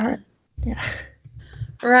 it's hard. Yeah.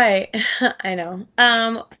 Right. I know.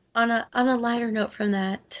 On a lighter note from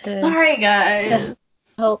that, sorry guys. To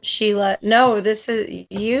help Sheila. No, this is,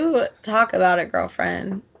 you talk about it,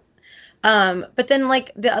 girlfriend. But then,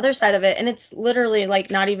 like, the other side of it, and it's literally,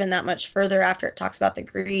 like, not even that much further after it talks about the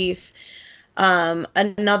grief,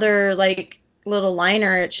 another, like, little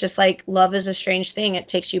liner, it's just like, love is a strange thing, it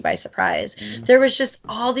takes you by surprise. Mm-hmm. There was just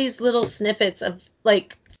all these little snippets of,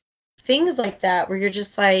 like, things like that where you're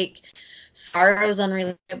just like, sorrow is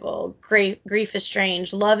unreliable, grief is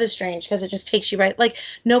strange, love is strange, because it just takes you by, like,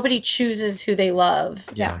 nobody chooses who they love.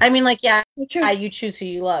 Yeah. I mean, like, yeah, you choose who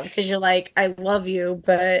you love because you're like, I love you,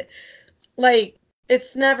 but, like,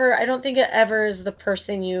 it's never, I don't think it ever is the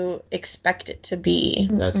person you expect it to be.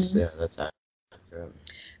 That's accurate.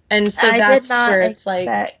 And so that's where it's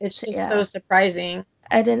like, it's just so surprising.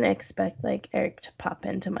 I didn't expect, like, Eric to pop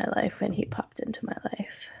into my life when he popped into my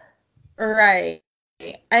life. Right.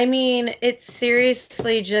 I mean, it's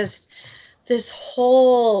seriously just, this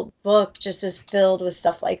whole book just is filled with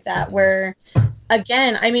stuff like that, where,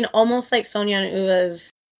 again, I mean, almost like Sonia and Uwe's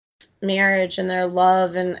marriage and their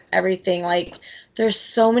love and everything, like, there's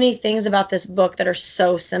so many things about this book that are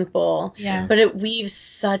so simple, but it weaves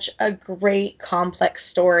such a great complex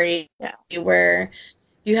story where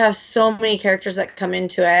you have so many characters that come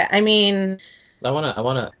into it. I mean, I want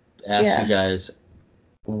to ask you guys,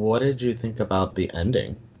 what did you think about the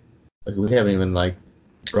ending? Like, we haven't even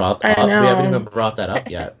brought that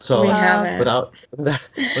up yet. So we haven't. Without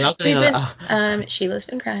Sheila's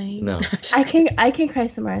been crying. No. I can cry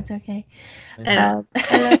some more. It's okay. I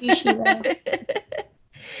love you, Sheila.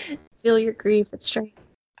 Feel your grief. It's straight.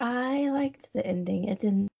 I liked the ending. It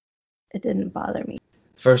didn't bother me.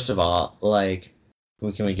 First of all,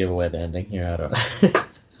 can we give away the ending here? I don't know.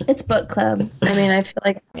 It's book club. I mean, I feel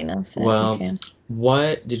like so well,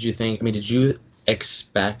 what did you think? I mean, did you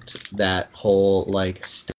expect that whole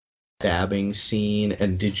stabbing scene,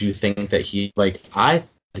 and did you think that I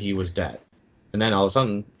thought he was dead, and then all of a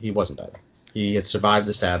sudden he wasn't dead. He had survived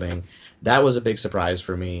the stabbing. That was a big surprise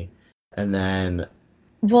for me. And then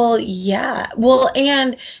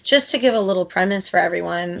and just to give a little premise for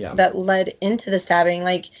everyone that led into the stabbing,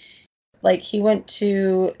 like he went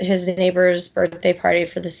to his neighbor's birthday party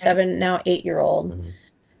for the now 8-year-old, mm-hmm.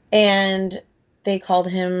 and they called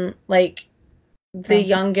him, the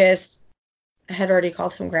youngest had already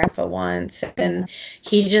called him grandpa once, and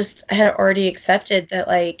he just had already accepted that,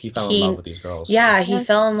 he fell in love with these girls. Yeah, he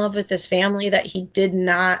fell in love with this family that he did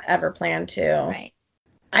not ever plan to. Right.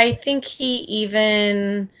 I think he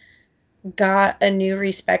even got a new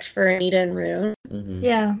respect for Anita and Rune. Mm-hmm.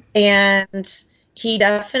 Yeah. And he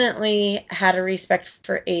definitely had a respect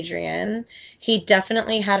for Adrian. He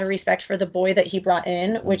definitely had a respect for the boy that he brought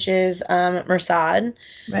in, which is Mersad,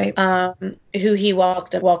 Right. who he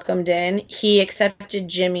welcomed in. He accepted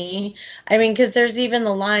Jimmy. I mean, because there's even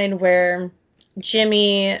the line where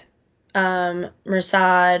Jimmy,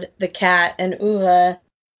 Mersad, the cat, and Uva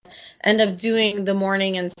end up doing the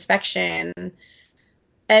morning inspection.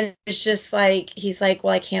 And it's just like, he's like,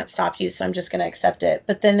 well, I can't stop you, so I'm just going to accept it.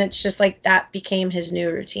 But then it's just like that became his new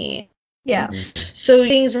routine. Yeah. So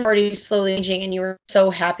things were already slowly changing, and you were so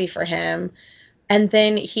happy for him. And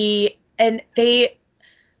then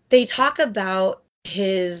they talk about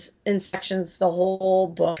his inspections, the whole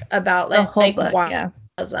book, about The whole book, why yeah.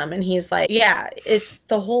 them. And he's like, yeah, it's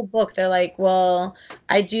the whole book. They're like, well,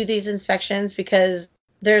 I do these inspections because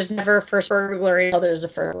there's never a first burglary until there's a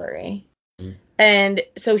burglary. And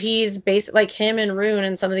so he's basically, like, him and Rune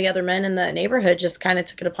and some of the other men in the neighborhood just kind of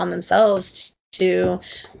took it upon themselves to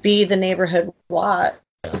be the neighborhood watch.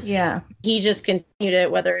 Yeah. He just continued it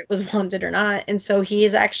whether it was wanted or not. And so he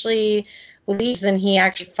is actually leaves, and he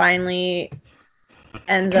actually finally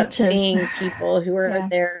ends up seeing people who are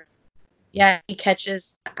there. Yeah, he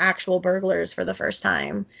catches actual burglars for the first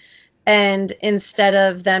time. And instead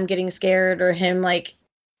of them getting scared or him, like,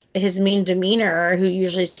 his mean demeanor, who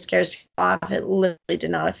usually scares people off, it literally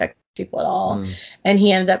did not affect people at all. And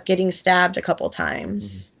he ended up getting stabbed a couple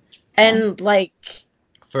times. And like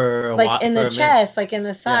in the chest, like in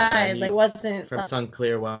the side, like, wasn't. It's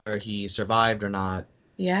unclear whether he survived or not.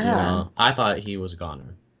 Yeah. You know, I thought he was a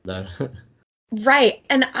goner. Right.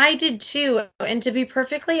 And I did too. And to be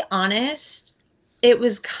perfectly honest, it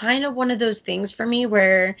was kind of one of those things for me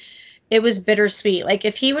where it was bittersweet. Like,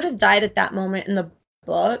 if he would have died at that moment in the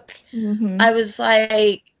book, I was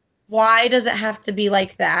like, why does it have to be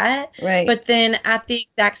like that? Right. But then at the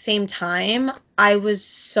exact same time, I was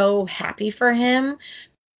so happy for him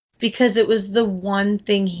because it was the one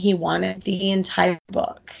thing he wanted the entire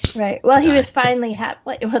book. Right. Well, he was finally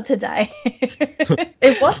happy to die.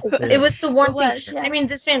 It was the one thing. Yeah. I mean,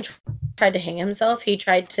 this man tried to hang himself. He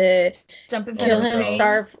tried to kill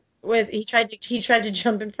himself. He tried to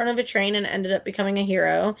jump in front of a train and ended up becoming a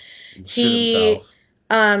hero. He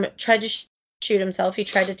tried to shoot himself. He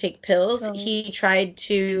tried to take pills. He tried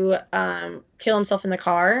to kill himself in the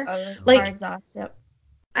car. Car exhaust. Yep.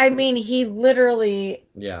 I mean, he literally,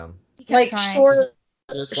 like, short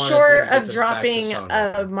of dropping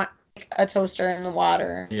a toaster in the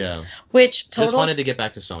water. Yeah. Which just wanted to get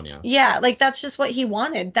back to Sonia. Yeah, like, that's just what he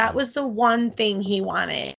wanted. That was the one thing he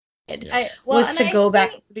wanted. Was to go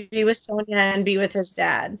back to be with Sonia and be with his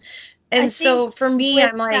dad. And so for me,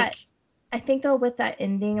 I'm like, I think though with that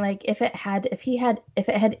ending, like, if it had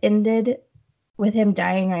ended with him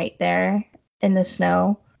dying right there in the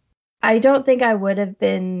snow, I don't think I would have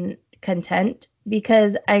been content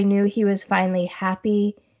because I knew he was finally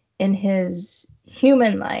happy in his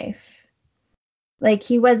human life. Like,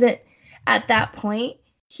 he wasn't at that point,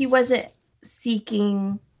 he wasn't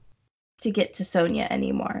seeking to get to Sonia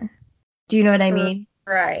anymore. Do you know what I mean?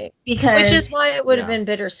 Right. Because which is why it would have been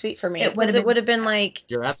bittersweet for me. It would have been like,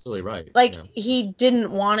 you're absolutely right. Like, he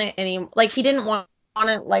didn't want it he didn't want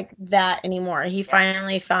it like that anymore. He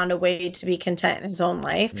finally found a way to be content in his own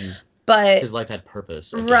life. But his life had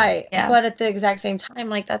purpose. Again. Right. Yeah. But at the exact same time,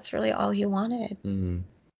 like, that's really all he wanted.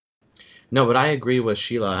 No, but I agree with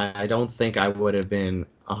Sheila. I don't think I would have been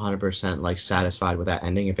 100% like satisfied with that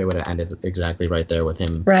ending if it would have ended exactly right there with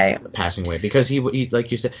him passing away. Because he like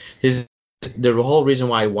you said, the whole reason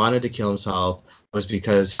why he wanted to kill himself was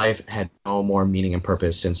because life had no more meaning and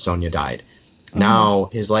purpose since Sonia died. Now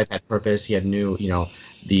his life had purpose. He had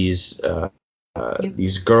these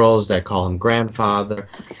girls that call him grandfather.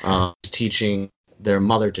 He's teaching their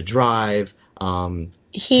mother to drive.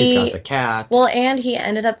 He's got the cat. Well, and he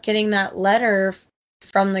ended up getting that letter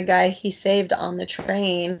from the guy he saved on the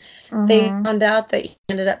train. They found out that he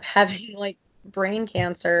ended up having, like, brain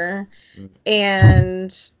cancer,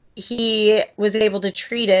 and he was able to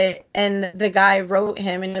treat it. And the guy wrote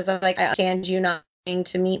him and was like, I understand you not wanting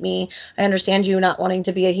to meet me. I understand you not wanting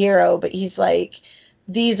to be a hero. But he's like,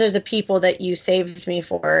 these are the people that you saved me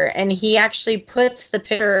for. And he actually puts the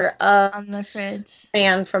picture of on the fridge,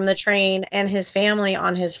 man from the train and his family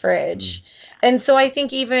on his fridge. And so I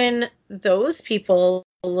think even those people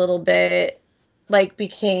a little bit, like,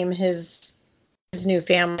 became his new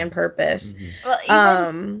family and purpose. Well,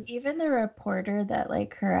 even the reporter that,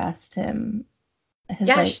 like, harassed him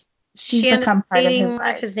has she's become part of his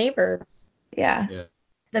life. His neighbors. Yeah.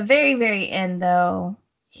 The very, very end, though,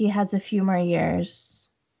 he has a few more years.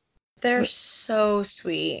 They're so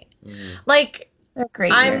sweet. Like, They're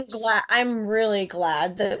great I'm years. glad. I'm really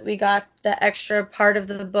glad that we got the extra part of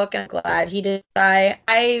the book. I'm glad he did die.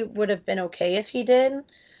 I would have been okay if he did.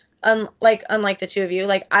 Unlike the two of you,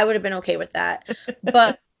 like I would have been okay with that.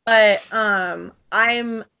 But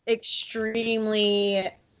I'm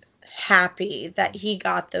extremely happy that he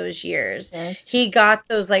got those years. Yes. He got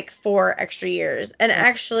those like 4 extra years. And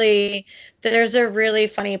actually, there's a really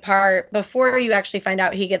funny part before you actually find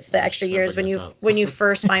out he gets the extra years when you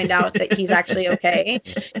first find out that he's actually okay.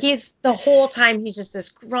 He's the whole time he's just this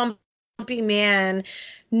grumpy man.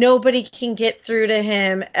 Nobody can get through to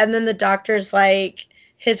him. And then the doctor's like,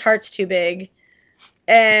 his heart's too big.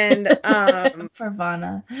 And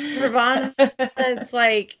Furvana is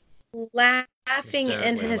like laughing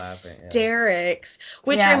in hysterics,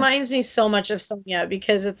 which Yeah. reminds me so much of Sonia,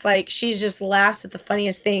 because it's like she's just laughs at the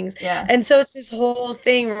funniest things. Yeah. And so it's this whole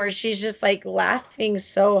thing where she's just like laughing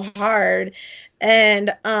so hard.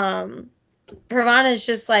 And Pravana's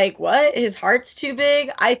just like, what? His heart's too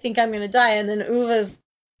big? I think I'm gonna die. And then Uva's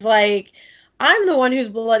like, I'm the one who's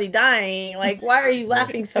bloody dying. Like, why are you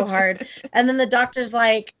laughing so hard? And then the doctor's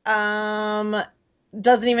like,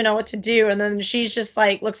 doesn't even know what to do. And then she's just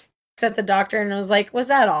like, looks at the doctor and was like, was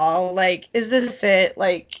that all? Like, is this it?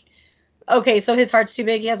 Like, okay, so his heart's too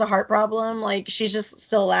big. He has a heart problem. Like, she's just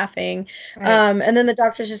still laughing. Right. And then the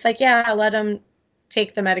doctor's just like, yeah, let him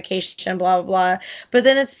take the medication, blah, blah, blah. But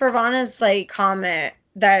then it's Pravana's like comment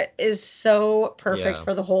that is so perfect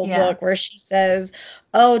for the whole book, where she says,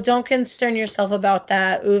 oh, don't concern yourself about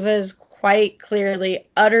that. Uva is quite clearly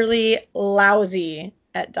utterly lousy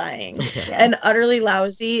at dying. Yes. And utterly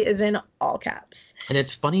lousy is in all caps. And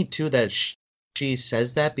it's funny too that she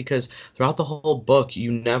says that, because throughout the whole book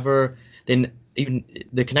the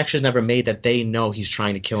connection is never made that they know he's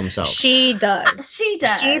trying to kill himself. She does. She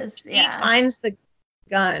does. She finds the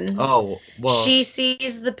gun. Oh, well. She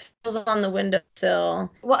sees the pills on the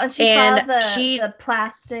windowsill. Well, and she saw the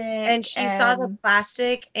plastic. And she saw the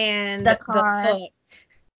plastic and the car. The hook.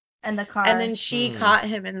 And the car. And then she caught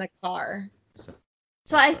him in the car.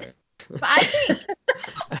 So I think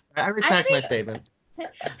I retract my statement.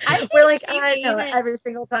 We're like, I know it every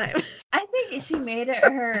single time. I think she made it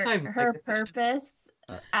her purpose.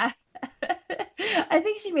 I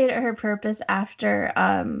think she made it her purpose after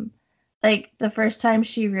like the first time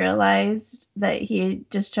she realized that he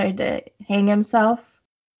just tried to hang himself,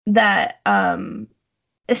 that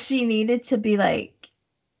she needed to be like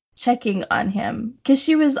checking on him, because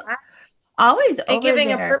she was always and giving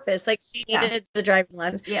there. A purpose. Like, she needed the driving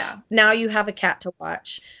lessons. Yeah. Now you have a cat to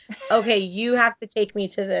watch. Okay, you have to take me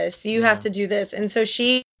to this. You have to do this. And so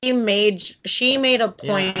she made a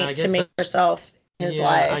point to make herself his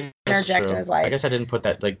life, interject in his life. I guess I didn't put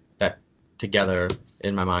that together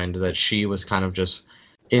in my mind, that she was kind of just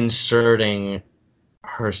inserting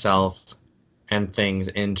herself and things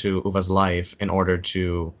into Uva's life in order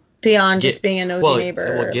to beyond just being a nosy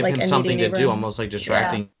neighbor. Well, give like him something to do, almost like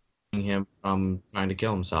distracting him from trying to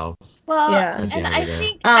kill himself. Well, and I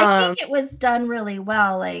think it was done really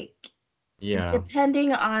well. Like,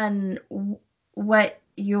 depending on what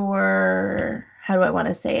your, how do I want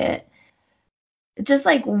to say it? Just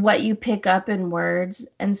like what you pick up in words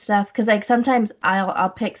and stuff, because like sometimes I'll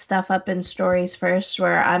pick stuff up in stories first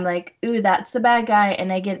where I'm like, ooh, that's the bad guy,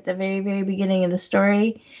 and I get at the very, very beginning of the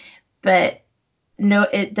story, but no,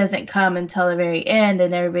 it doesn't come until the very end,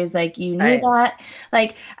 and everybody's like, you knew that.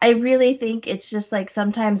 Like, I really think it's just like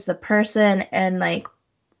sometimes the person and like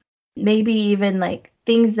maybe even like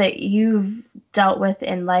things that you've dealt with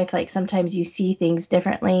in life, like sometimes you see things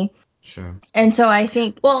differently. Sure. And so I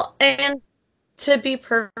think, well, and to be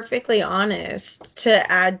perfectly honest,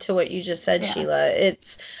 to add to what you just said, Sheila,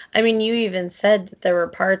 I mean, you even said that there were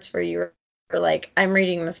parts where you were like, I'm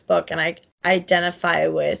reading this book and I identify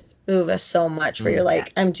with Uva so much, where you're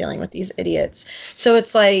like, I'm dealing with these idiots. So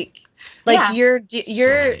it's like you're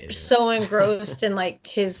so engrossed in like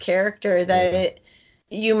his character that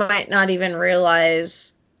you might not even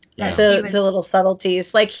realize the little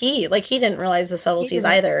subtleties. Like he didn't realize the subtleties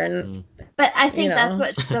either. And but I think that's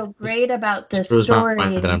what's so great about this story.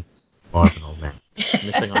 That I'm more of an old man,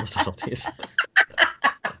 missing all the subtleties.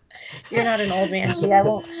 You're not an old man.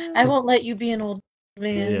 I won't let you be an old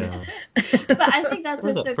man. Yeah. But I think that's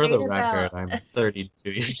what's so great about. For the record, I'm 32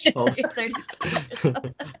 years old. You're 32 years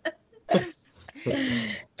old.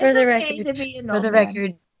 For the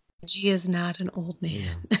record, G is not an old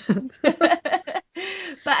man.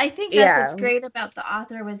 But I think that's what's great about the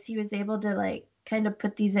author, was he was able to like kind of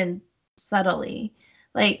put these in subtly.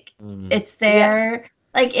 Like, it's there. Yeah.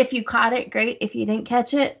 Like, if you caught it, great. If you didn't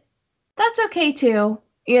catch it, that's okay too.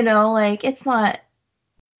 You know, like it's not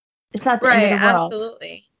the end of the world.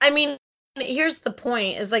 Absolutely. I mean, here's the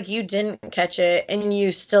point: is like you didn't catch it, and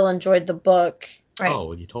you still enjoyed the book, Right.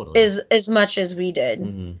 Oh, you totally. as much as we did.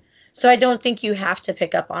 Mm-hmm. So I don't think you have to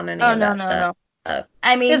pick up on any of that stuff. No.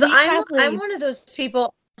 I mean, Because I'm probably, one of those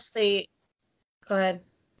people. Honestly, go ahead.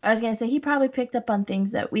 I was gonna say he probably picked up on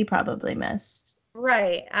things that we probably missed.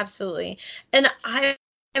 Right, absolutely. And I'm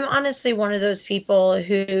honestly one of those people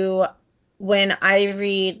who, when I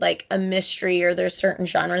read like a mystery or there's certain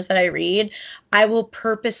genres that I read, I will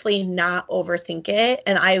purposely not overthink it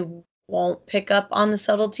and I won't pick up on the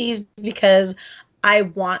subtleties because I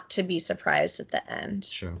want to be surprised at the end.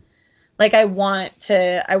 Sure. Like I want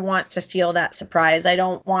to feel that surprise. I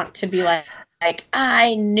don't want to be like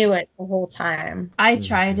I knew it the whole time. I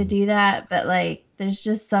try to do that, but like there's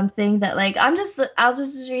just something that like I'll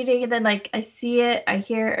just reading and then like I see it, I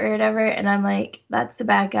hear it or whatever, and I'm like, that's the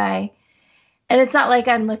bad guy. And it's not like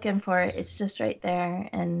I'm looking for it. It's just right there.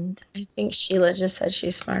 And I think Sheila just said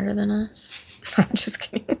she's smarter than us. I'm just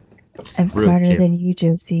kidding. I'm smarter than you,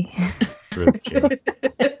 Josie. I'm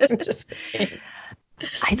just kidding.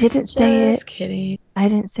 I didn't say it. Just kidding. I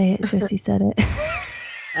didn't say it. Josie said it.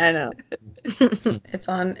 I know. It's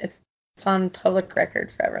on public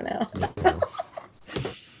record forever now.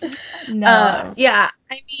 No. Yeah.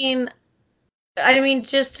 I mean,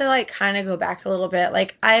 just to like kind of go back a little bit,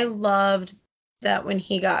 like I loved that when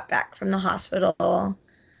he got back from the hospital,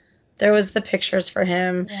 there was the pictures for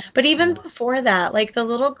him. Yeah. But even before that, like the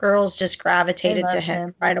little girls just gravitated to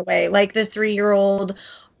him right away. Like the 3-year-old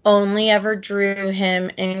only ever drew him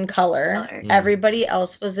in color. Everybody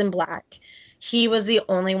else was in black. He was the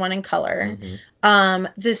only one in color. Mm-hmm.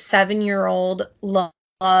 The 7-year-old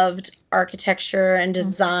loved architecture and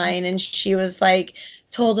design, and she was like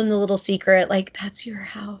told him the little secret, like that's your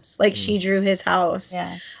house. Like she drew his house.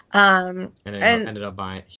 Yeah. And ended up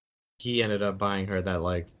buying. He ended up buying her that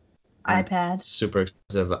like iPad. Super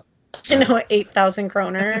expensive. I know, 8,000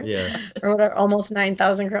 kroner. Yeah. Or whatever, almost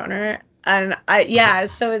 9,000 kroner. And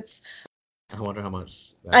so it's. I wonder how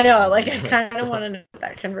much. I know, like I kind of want to know what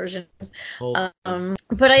that conversion is. But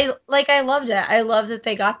I loved it. I love that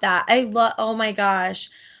they got that. Oh my gosh,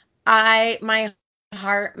 my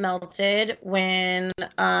heart melted when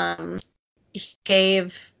he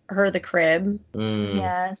gave her the crib.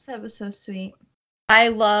 Yes, that was so sweet. I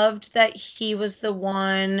loved that he was the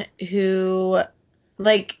one who,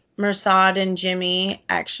 like, Mersad and Jimmy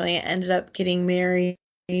actually ended up getting married.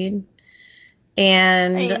 And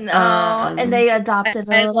and they adopted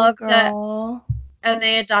a little girl. And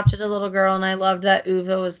they adopted a little girl, and I loved that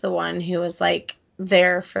Uwe was the one who was like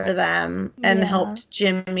there for them and helped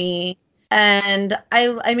Jimmy. And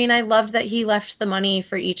I mean, I loved that he left the money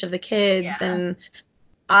for each of the kids, and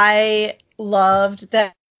I loved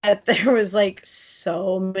that there was like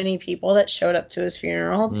so many people that showed up to his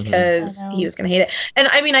funeral because he was gonna hate it. And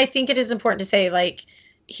I mean, I think it is important to say like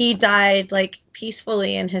he died like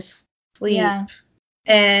peacefully in his sleep. Yeah.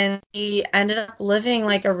 And he ended up living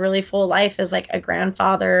like a really full life as like a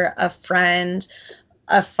grandfather, a friend,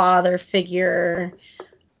 a father figure.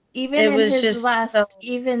 Even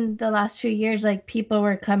even the last few years, like people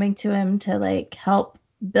were coming to him to like help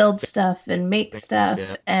build stuff and make stuff.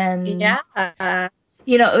 Yeah. And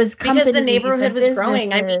you know, it was because the neighborhood was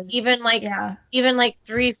growing. I mean, even like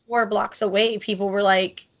 3-4 blocks away, people were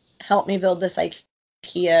like, help me build this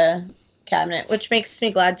IKEA cabinet, which makes me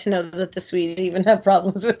glad to know that the Swedes even have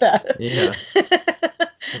problems with that. Yeah.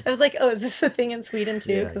 I was like, oh, is this a thing in Sweden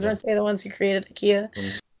too? Because weren't they the ones who created IKEA?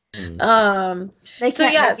 Mm-hmm.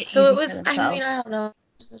 So it was, I mean, I don't know.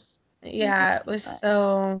 It was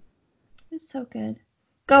so good.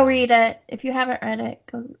 Go read it. If you haven't read it,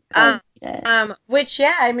 go read it.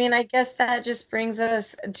 I mean, I guess that just brings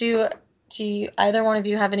us to either one of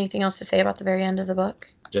you have anything else to say about the very end of the book?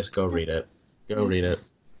 Just go read it. Go read it.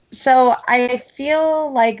 So I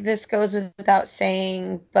feel like this goes without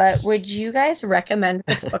saying, but would you guys recommend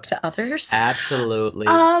this book to others? Absolutely.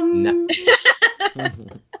 No.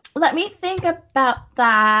 Let me think about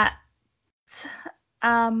that.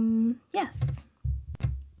 Yes.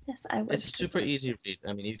 Yes, I would. It's a super easy read.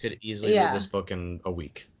 I mean, you could easily read this book in a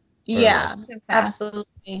week. Yeah,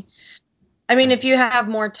 absolutely. I mean, if you have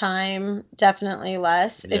more time, definitely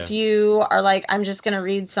less. Yeah. If you are like, I'm just going to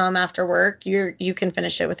read some after work, you can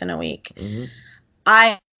finish it within a week. Mm-hmm.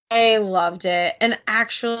 I loved it. And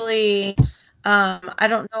actually, I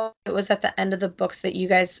don't know if it was at the end of the books that you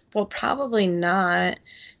guys, well, probably not.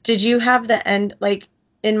 Did you have the end, like,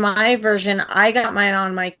 in my version, I got mine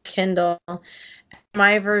on my Kindle. In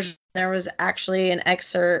my version, there was actually an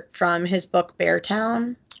excerpt from his book,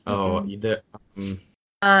 Beartown. Oh,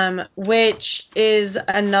 which is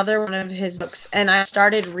another one of his books, and I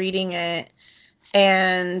started reading it,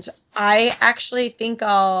 And I actually think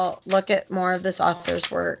I'll look at more of this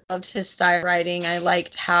author's work. Loved his style writing. I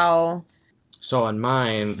liked how. So on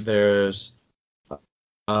mine, there's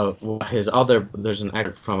there's an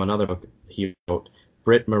excerpt from another book he wrote.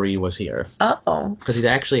 Britt Marie Was Here. Oh. Because he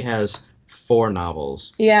actually has 4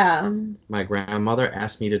 novels. Yeah. My grandmother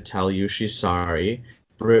asked me to tell you she's sorry.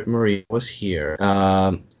 Britt Marie Was Here.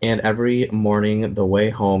 And every morning the way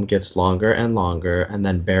home gets longer and longer, and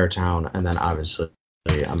then Beartown, and then obviously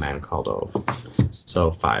A Man Called Ove.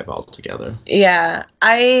 So 5 altogether. Yeah.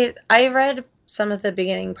 I read some of the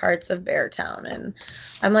beginning parts of Beartown, and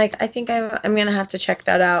I'm like, I think I'm gonna have to check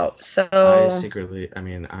that out. So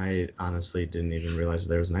I honestly didn't even realize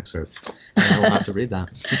there was an excerpt. I will have to read that.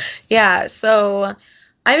 Yeah, so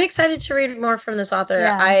I'm excited to read more from this author.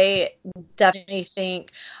 Yeah. I definitely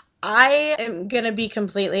think, I am gonna be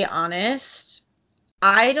completely honest,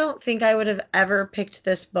 I don't think I would have ever picked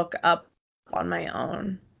this book up on my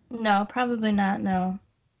own. No, probably not. No.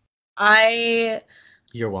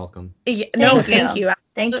 You're welcome. Thank you.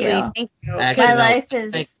 Thank Absolutely. you. Thank you. Actually, My no, life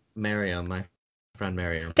is. Thank Miriam, my friend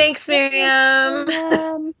Miriam. Thanks,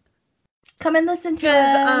 Miriam. Come and listen to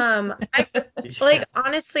us. I, like,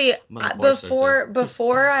 honestly, My voice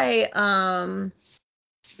before I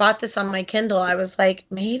bought this on my Kindle, I was like,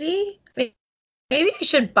 maybe I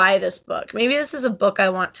should buy this book. Maybe this is a book I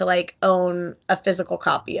want to like own a physical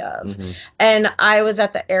copy of. Mm-hmm. And I was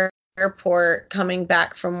at the airport coming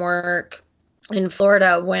back from work in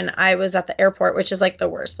Florida when I was at the airport, which is like the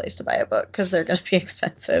worst place to buy a book because they're going to be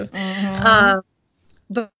expensive. Mm-hmm.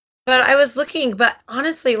 But I was looking, but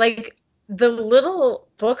honestly, like, the little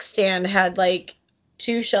book stand had like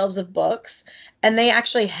 2 shelves of books, and they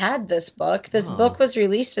actually had this book. This book was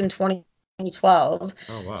released in 2012.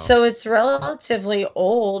 Oh, wow. So it's relatively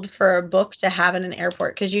old for a book to have in an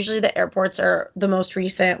airport, because usually the airports are the most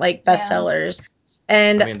recent like bestsellers.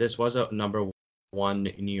 And I mean, this was a number 1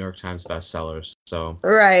 New York Times bestseller, so.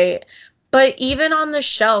 Right. But even on the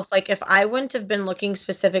shelf, like, if I wouldn't have been looking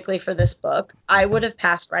specifically for this book, I would have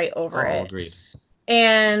passed right over it. Agreed.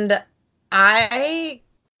 And I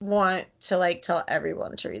want to like tell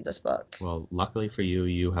everyone to read this book. Well, luckily for you,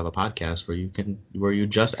 you have a podcast where you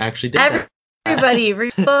just actually did that. Everybody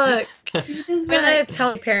read the book. I'm gonna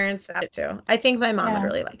tell parents that it too. I think my mom would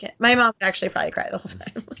really like it. My mom would actually probably cry the whole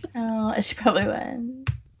time. Oh, she probably would.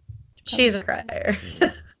 She's a crier.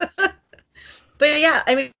 But yeah,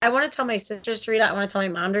 I mean, I want to tell my sisters to read it. I want to tell my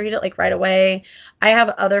mom to read it like right away. I have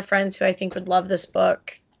other friends who I think would love this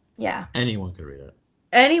book. Yeah. Anyone could read it.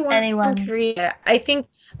 Anyone could read it. I think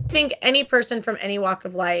any person from any walk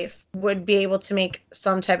of life would be able to make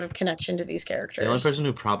some type of connection to these characters. The only person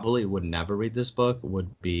who probably would never read this book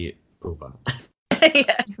would be Uva.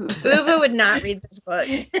 Yeah. Uva would not read this book.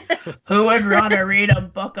 Who would rather read a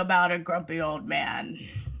book about a grumpy old man?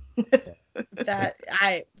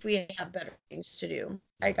 We have better things to do.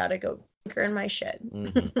 I gotta go anchor in my shed.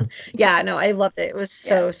 Mm-hmm. Yeah, no, I loved it. It was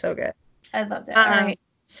so good. I loved it. All right.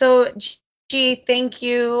 So, G, thank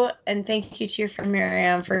you, and thank you to your friend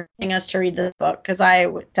Miriam for getting us to read the book, because I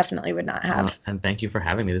definitely would not have. And thank you for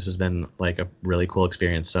having me. This has been like a really cool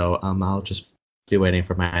experience. So I'll just be waiting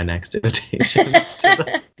for my next invitation.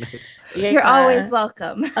 You're always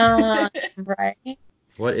welcome. Right.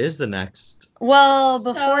 What is the next? Well,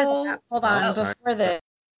 before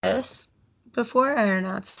our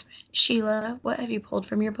announcement, Sheila, what have you pulled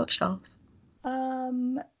from your bookshelf?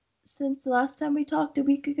 Since the last time we talked a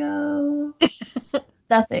week ago,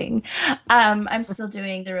 nothing. I'm still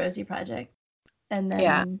doing the Rosie Project, and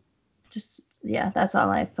then that's all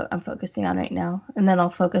I'm focusing on right now, and then I'll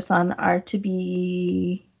focus on our to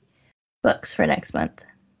be books for next month.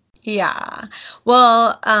 Yeah.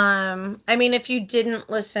 Well, I mean, if you didn't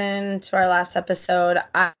listen to our last episode,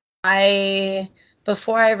 I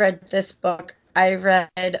before I read this book, I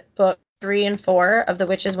read book 3 and 4 of the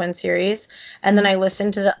Witches Win series, and then I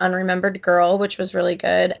listened to The Unremembered Girl, which was really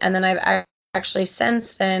good, and then I've actually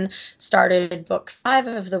since then started book 5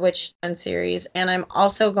 of the Witches Win series, and I'm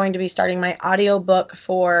also going to be starting my audiobook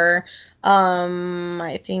for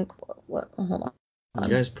I think hold on. You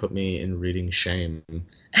guys put me in reading shame.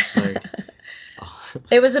 Like,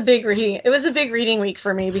 It was a big reading week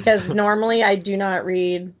for me, because normally I don't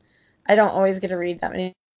always get to read that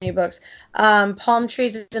many books. Palm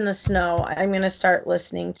Trees in the Snow. I'm gonna start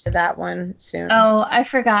listening to that one soon. Oh, I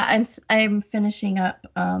forgot. I'm finishing up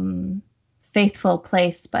Faithful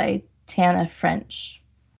Place by Tana French.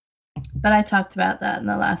 But I talked about that in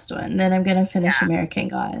the last one. Then I'm gonna finish American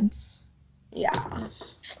Gods. Yeah.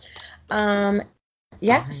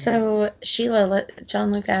 So Sheila, let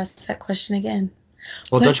John Luke ask that question again.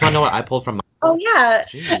 Well, don't you want to know what I pulled from Oh, yeah.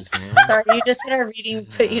 Jeez, man. Sorry, you just said our reading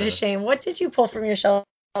put you to shame. What did you pull from your shelf,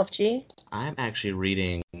 G? I'm actually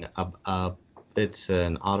reading it's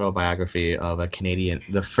an autobiography of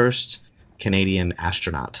the first Canadian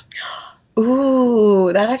astronaut.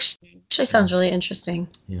 Ooh, that actually sounds really interesting.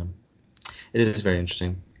 Yeah, it is very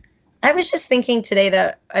interesting. I was just thinking today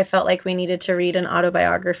that I felt like we needed to read an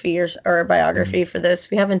autobiography or a biography for this.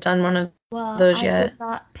 We haven't done one of those yet. I did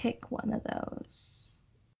not pick one of those.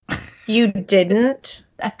 You didn't?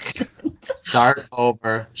 Start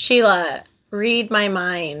over. Sheila, read my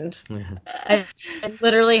mind. I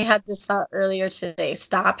literally had this thought earlier today.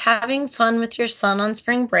 Stop having fun with your son on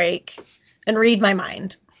spring break and read my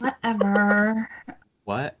mind. Whatever.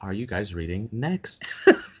 What are you guys reading next?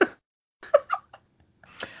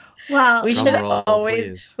 Well, we should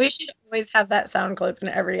always have that sound clip in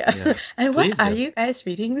every. Yeah. And what are you guys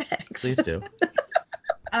reading next? Please do.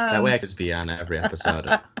 That way I could be on every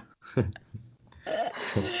episode.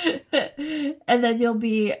 And then you'll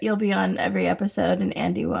be on every episode, and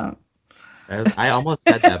Andy won't. I almost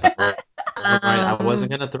said that, but I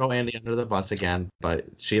wasn't gonna throw Andy under the bus again. But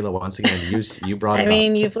Sheila, once again, you brought it up. I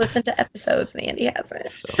mean, you've listened to episodes, and Andy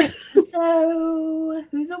hasn't. So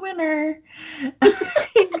who's a winner?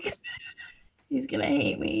 He's gonna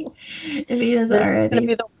hate me if he doesn't already. This is gonna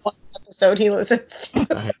be the one episode he listens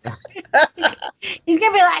to. He's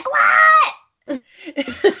gonna be like, "What?"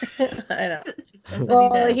 I know.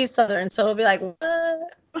 Well, he's Southern, so he'll be like,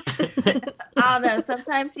 "What?" I don't know.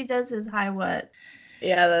 Sometimes he does his high what.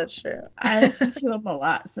 Yeah, that's true. I listen to him a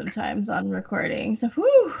lot sometimes on recording. So,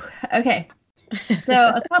 whew. Okay. So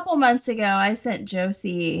a couple months ago, I sent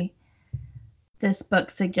Josie this book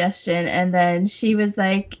suggestion, and then she was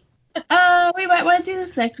like, we might want to do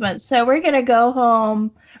this next month. So we're going to go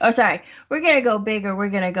home. Oh, sorry. We're going to go big, or we're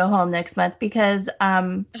going to go home next month because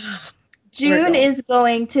June is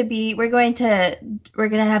going to be, we're going to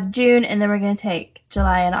have June, and then we're going to take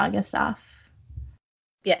July and August off.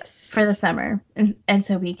 Yes. For the summer. And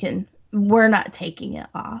so we're not taking it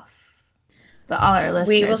off. But all our listeners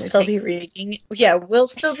we will still be reading. Yeah, we'll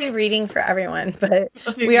still be reading for everyone, but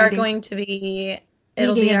we are going to be,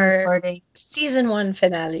 it'll be our recording. Season 1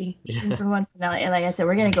 finale. Season 1 finale. And like I said,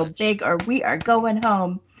 we're going to go big, or we are going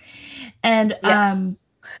home. And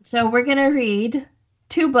so we're going to read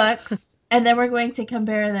 2 books, and then we're going to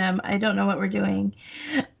compare them. I don't know what we're doing.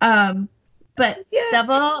 But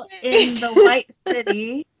Devil in the White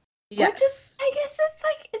City, which is, I guess it's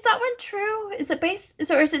like, is that one true? Is it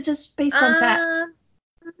or is it just based on fact?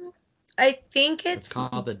 I think it's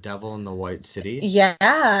called The Devil in the White City.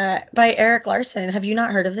 Yeah, by Eric Larson. Have you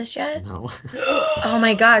not heard of this yet? No. Oh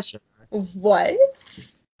my gosh. What?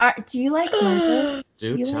 Do you like murder?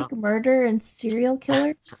 Do you like murder and serial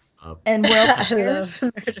killers? And world affairs?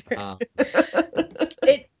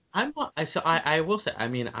 I will say, I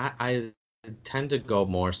mean, I tend to go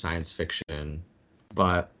more science fiction,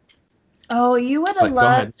 but you would have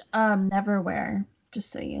loved Neverwhere,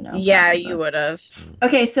 just so you know. Yeah, you would have.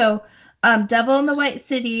 Okay, so Devil in the White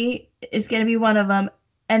City is going to be one of them,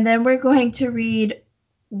 and then we're going to read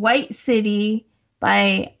White City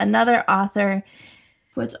by another author.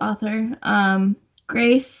 Which author?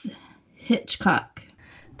 Grace Hitchcock.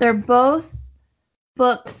 They're both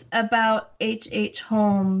books about H.H.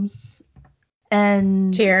 Holmes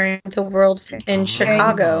and Tearing the World in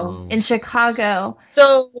Chicago. In Chicago.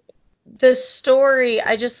 So the story,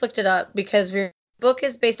 I just looked it up because the book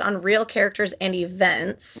is based on real characters and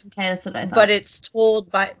events. Okay, that's what I thought. But it's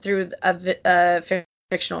told through a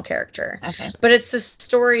fictional character. Okay. But it's the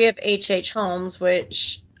story of H.H. Holmes,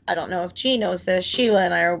 which I don't know if G knows this. Sheila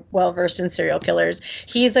and I are well versed in serial killers.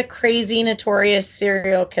 He's a crazy, notorious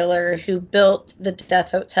serial killer who built the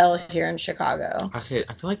Death Hotel here in Chicago. Okay,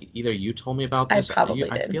 I feel like either you told me about this. I probably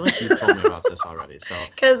did. I feel like you told me about this already. So.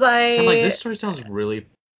 Because I'm like, this story sounds really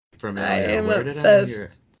familiar. Where did I hear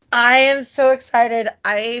it? I am so excited.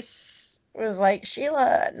 I was like,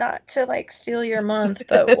 Sheila, not to like steal your month,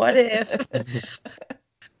 but what if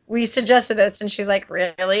we suggested this? And she's like,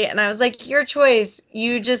 really? And I was like, your choice.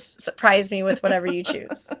 You just surprise me with whatever you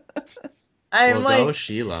choose. Go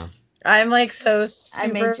Sheila. I'm like so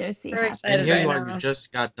super excited. And here you are. You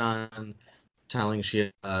just got done telling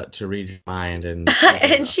Sheila to read your mind, and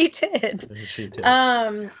and she did. She did.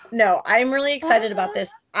 No, I'm really excited about this.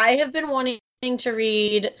 I have been wanting to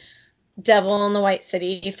read Devil in the White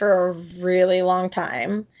City for a really long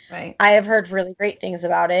time. Right. I have heard really great things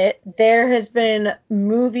about it. There has been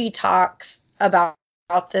movie talks about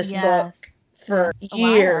this book for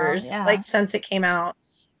years, like since it came out.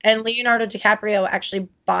 And Leonardo DiCaprio actually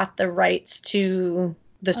bought the rights to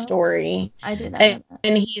the story. I did not know that.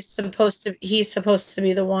 And he's supposed to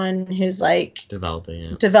be the one who's like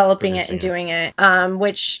developing it and doing it.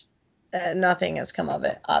 Which nothing has come of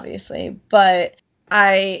it, obviously. But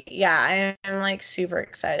I am like super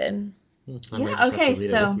excited.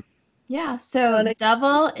 So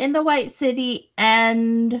Devil in the White City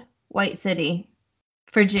and White City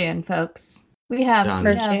for June, folks. We have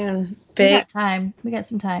June. We got time. We got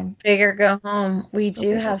some time. Big or go home. We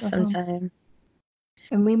do have some time.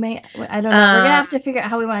 And we may, I don't know. We're gonna have to figure out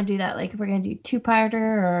how we want to do that. Like if we're gonna do 2-parter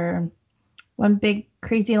or one big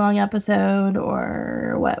crazy long episode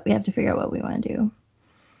or what. We have to figure out what we want to do.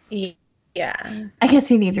 Yeah. I guess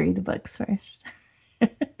we need to read the books first.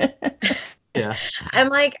 Yeah.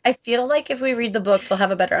 I feel like if we read the books, we'll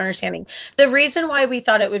have a better understanding. The reason why we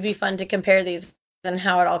thought it would be fun to compare these and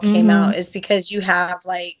how it all came out is because you have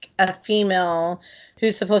like a female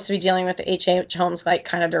who's supposed to be dealing with H.H. Holmes like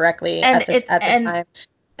kind of directly at this time.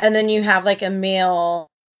 And then you have like a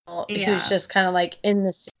male who's just kind of like in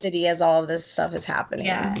the city as all of this stuff is happening.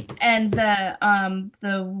 Yeah. And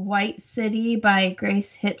the White City by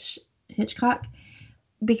Grace Hitchcock.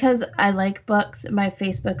 Because I like books, in my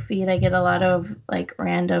Facebook feed, I get a lot of like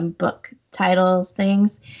random book titles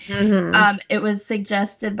things. It was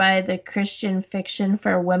suggested by the Christian Fiction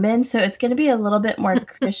for Women, so it's going to be a little bit more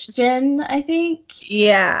Christian, I think.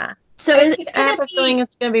 Yeah. So I have a feeling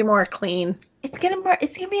it's going to be more clean. It's going to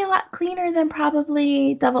be a lot cleaner than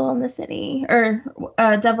probably Devil in the City or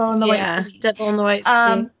Devil in the White City. Devil in the White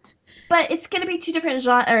City. But it's going to be two different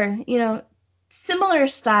genres, similar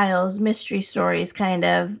styles, mystery stories kind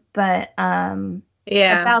of, but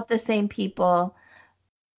about the same people,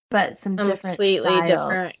 but some completely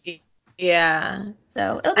different. Yeah.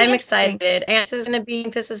 So I'm excited, and this is gonna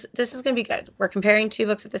be good. We're comparing 2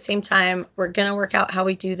 books at the same time. We're gonna work out how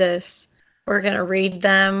we do this. We're gonna read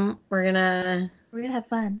them. We're gonna have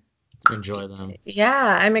fun. Enjoy them.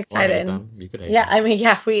 Yeah, I'm excited. You could hate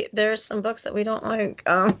them. There's some books that we don't like.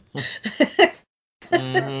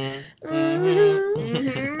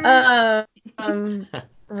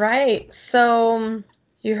 Right. So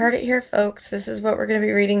you heard it here, folks. This is what we're going to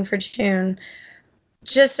be reading for June.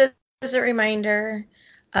 Just as a reminder,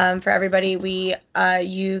 for everybody,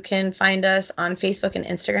 you can find us on Facebook and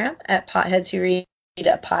Instagram at Potheads Who Read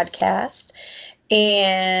a Podcast.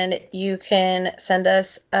 And you can send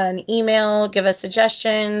us an email, give us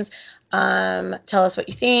suggestions, tell us what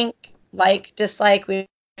you think, like, dislike. We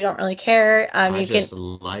don't really care. You just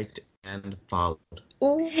liked and followed.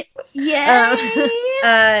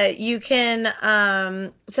 Yay! You can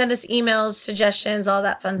send us emails, suggestions, all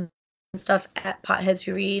that fun stuff at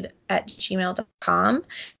potheadswhoread@gmail.com.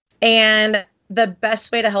 And the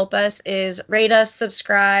best way to help us is rate us,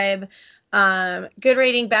 subscribe. Good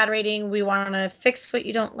rating, bad rating. We want to fix what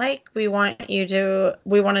you don't like. We want to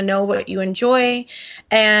know what you enjoy.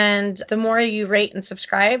 And the more you rate and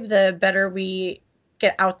subscribe, the better we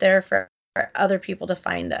get out there for other people to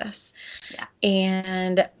find us. Yeah.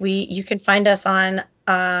 And you can find us on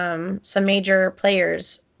some major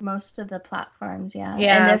players. Most of the platforms, yeah.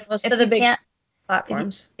 Yeah, and most of the big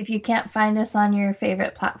platforms. If you can't find us on your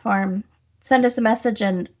favorite platform, send us a message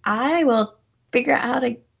and I will figure out how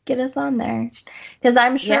to get us on there. Because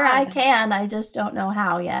I'm sure I can. I just don't know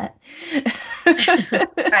how yet.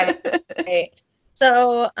 Right.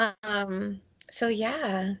 So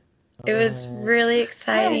yeah. It was really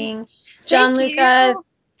exciting. Gianluca,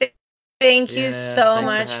 thank you so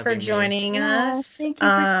much for joining us. Thank you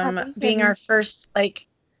for being our first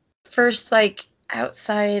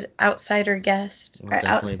outsider guest. Our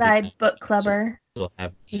outside book clubber.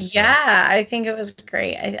 Yeah, I think it was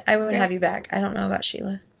great. I would have you back. I don't know about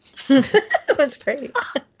Sheila. It was great.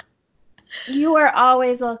 You are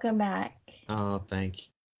always welcome back. Oh, thank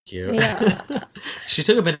you. Yeah. She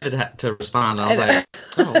took a minute to respond. I was like,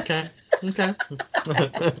 oh, okay. No,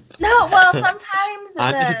 well, sometimes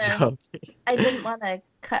I'm just joking. I didn't want to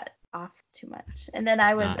cut off too much, and then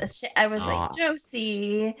I was like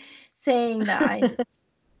Josie saying that it's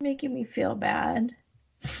making me feel bad.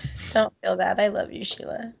 Don't feel bad. I love you,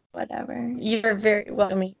 Sheila. Whatever. You're very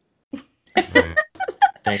welcome.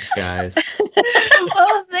 Thanks, guys.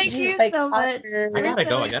 Well, thank you so much. I gotta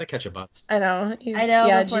go. I gotta catch a bus. I know.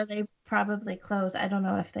 Before they probably close. I don't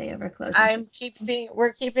know if they ever close.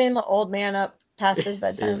 We're keeping the old man up past his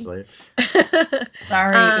bedtime. Seriously.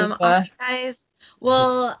 Sorry, okay, guys.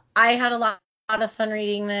 Well, I had a lot of fun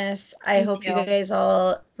reading this. I hope you guys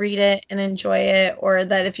all read it and enjoy it, or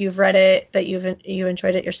that if you've read it, that you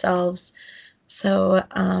enjoyed it yourselves. So,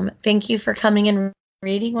 thank you for coming and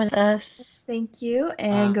reading with us. Thank you,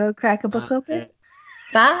 and go crack a book open.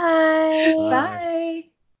 Bye. Bye.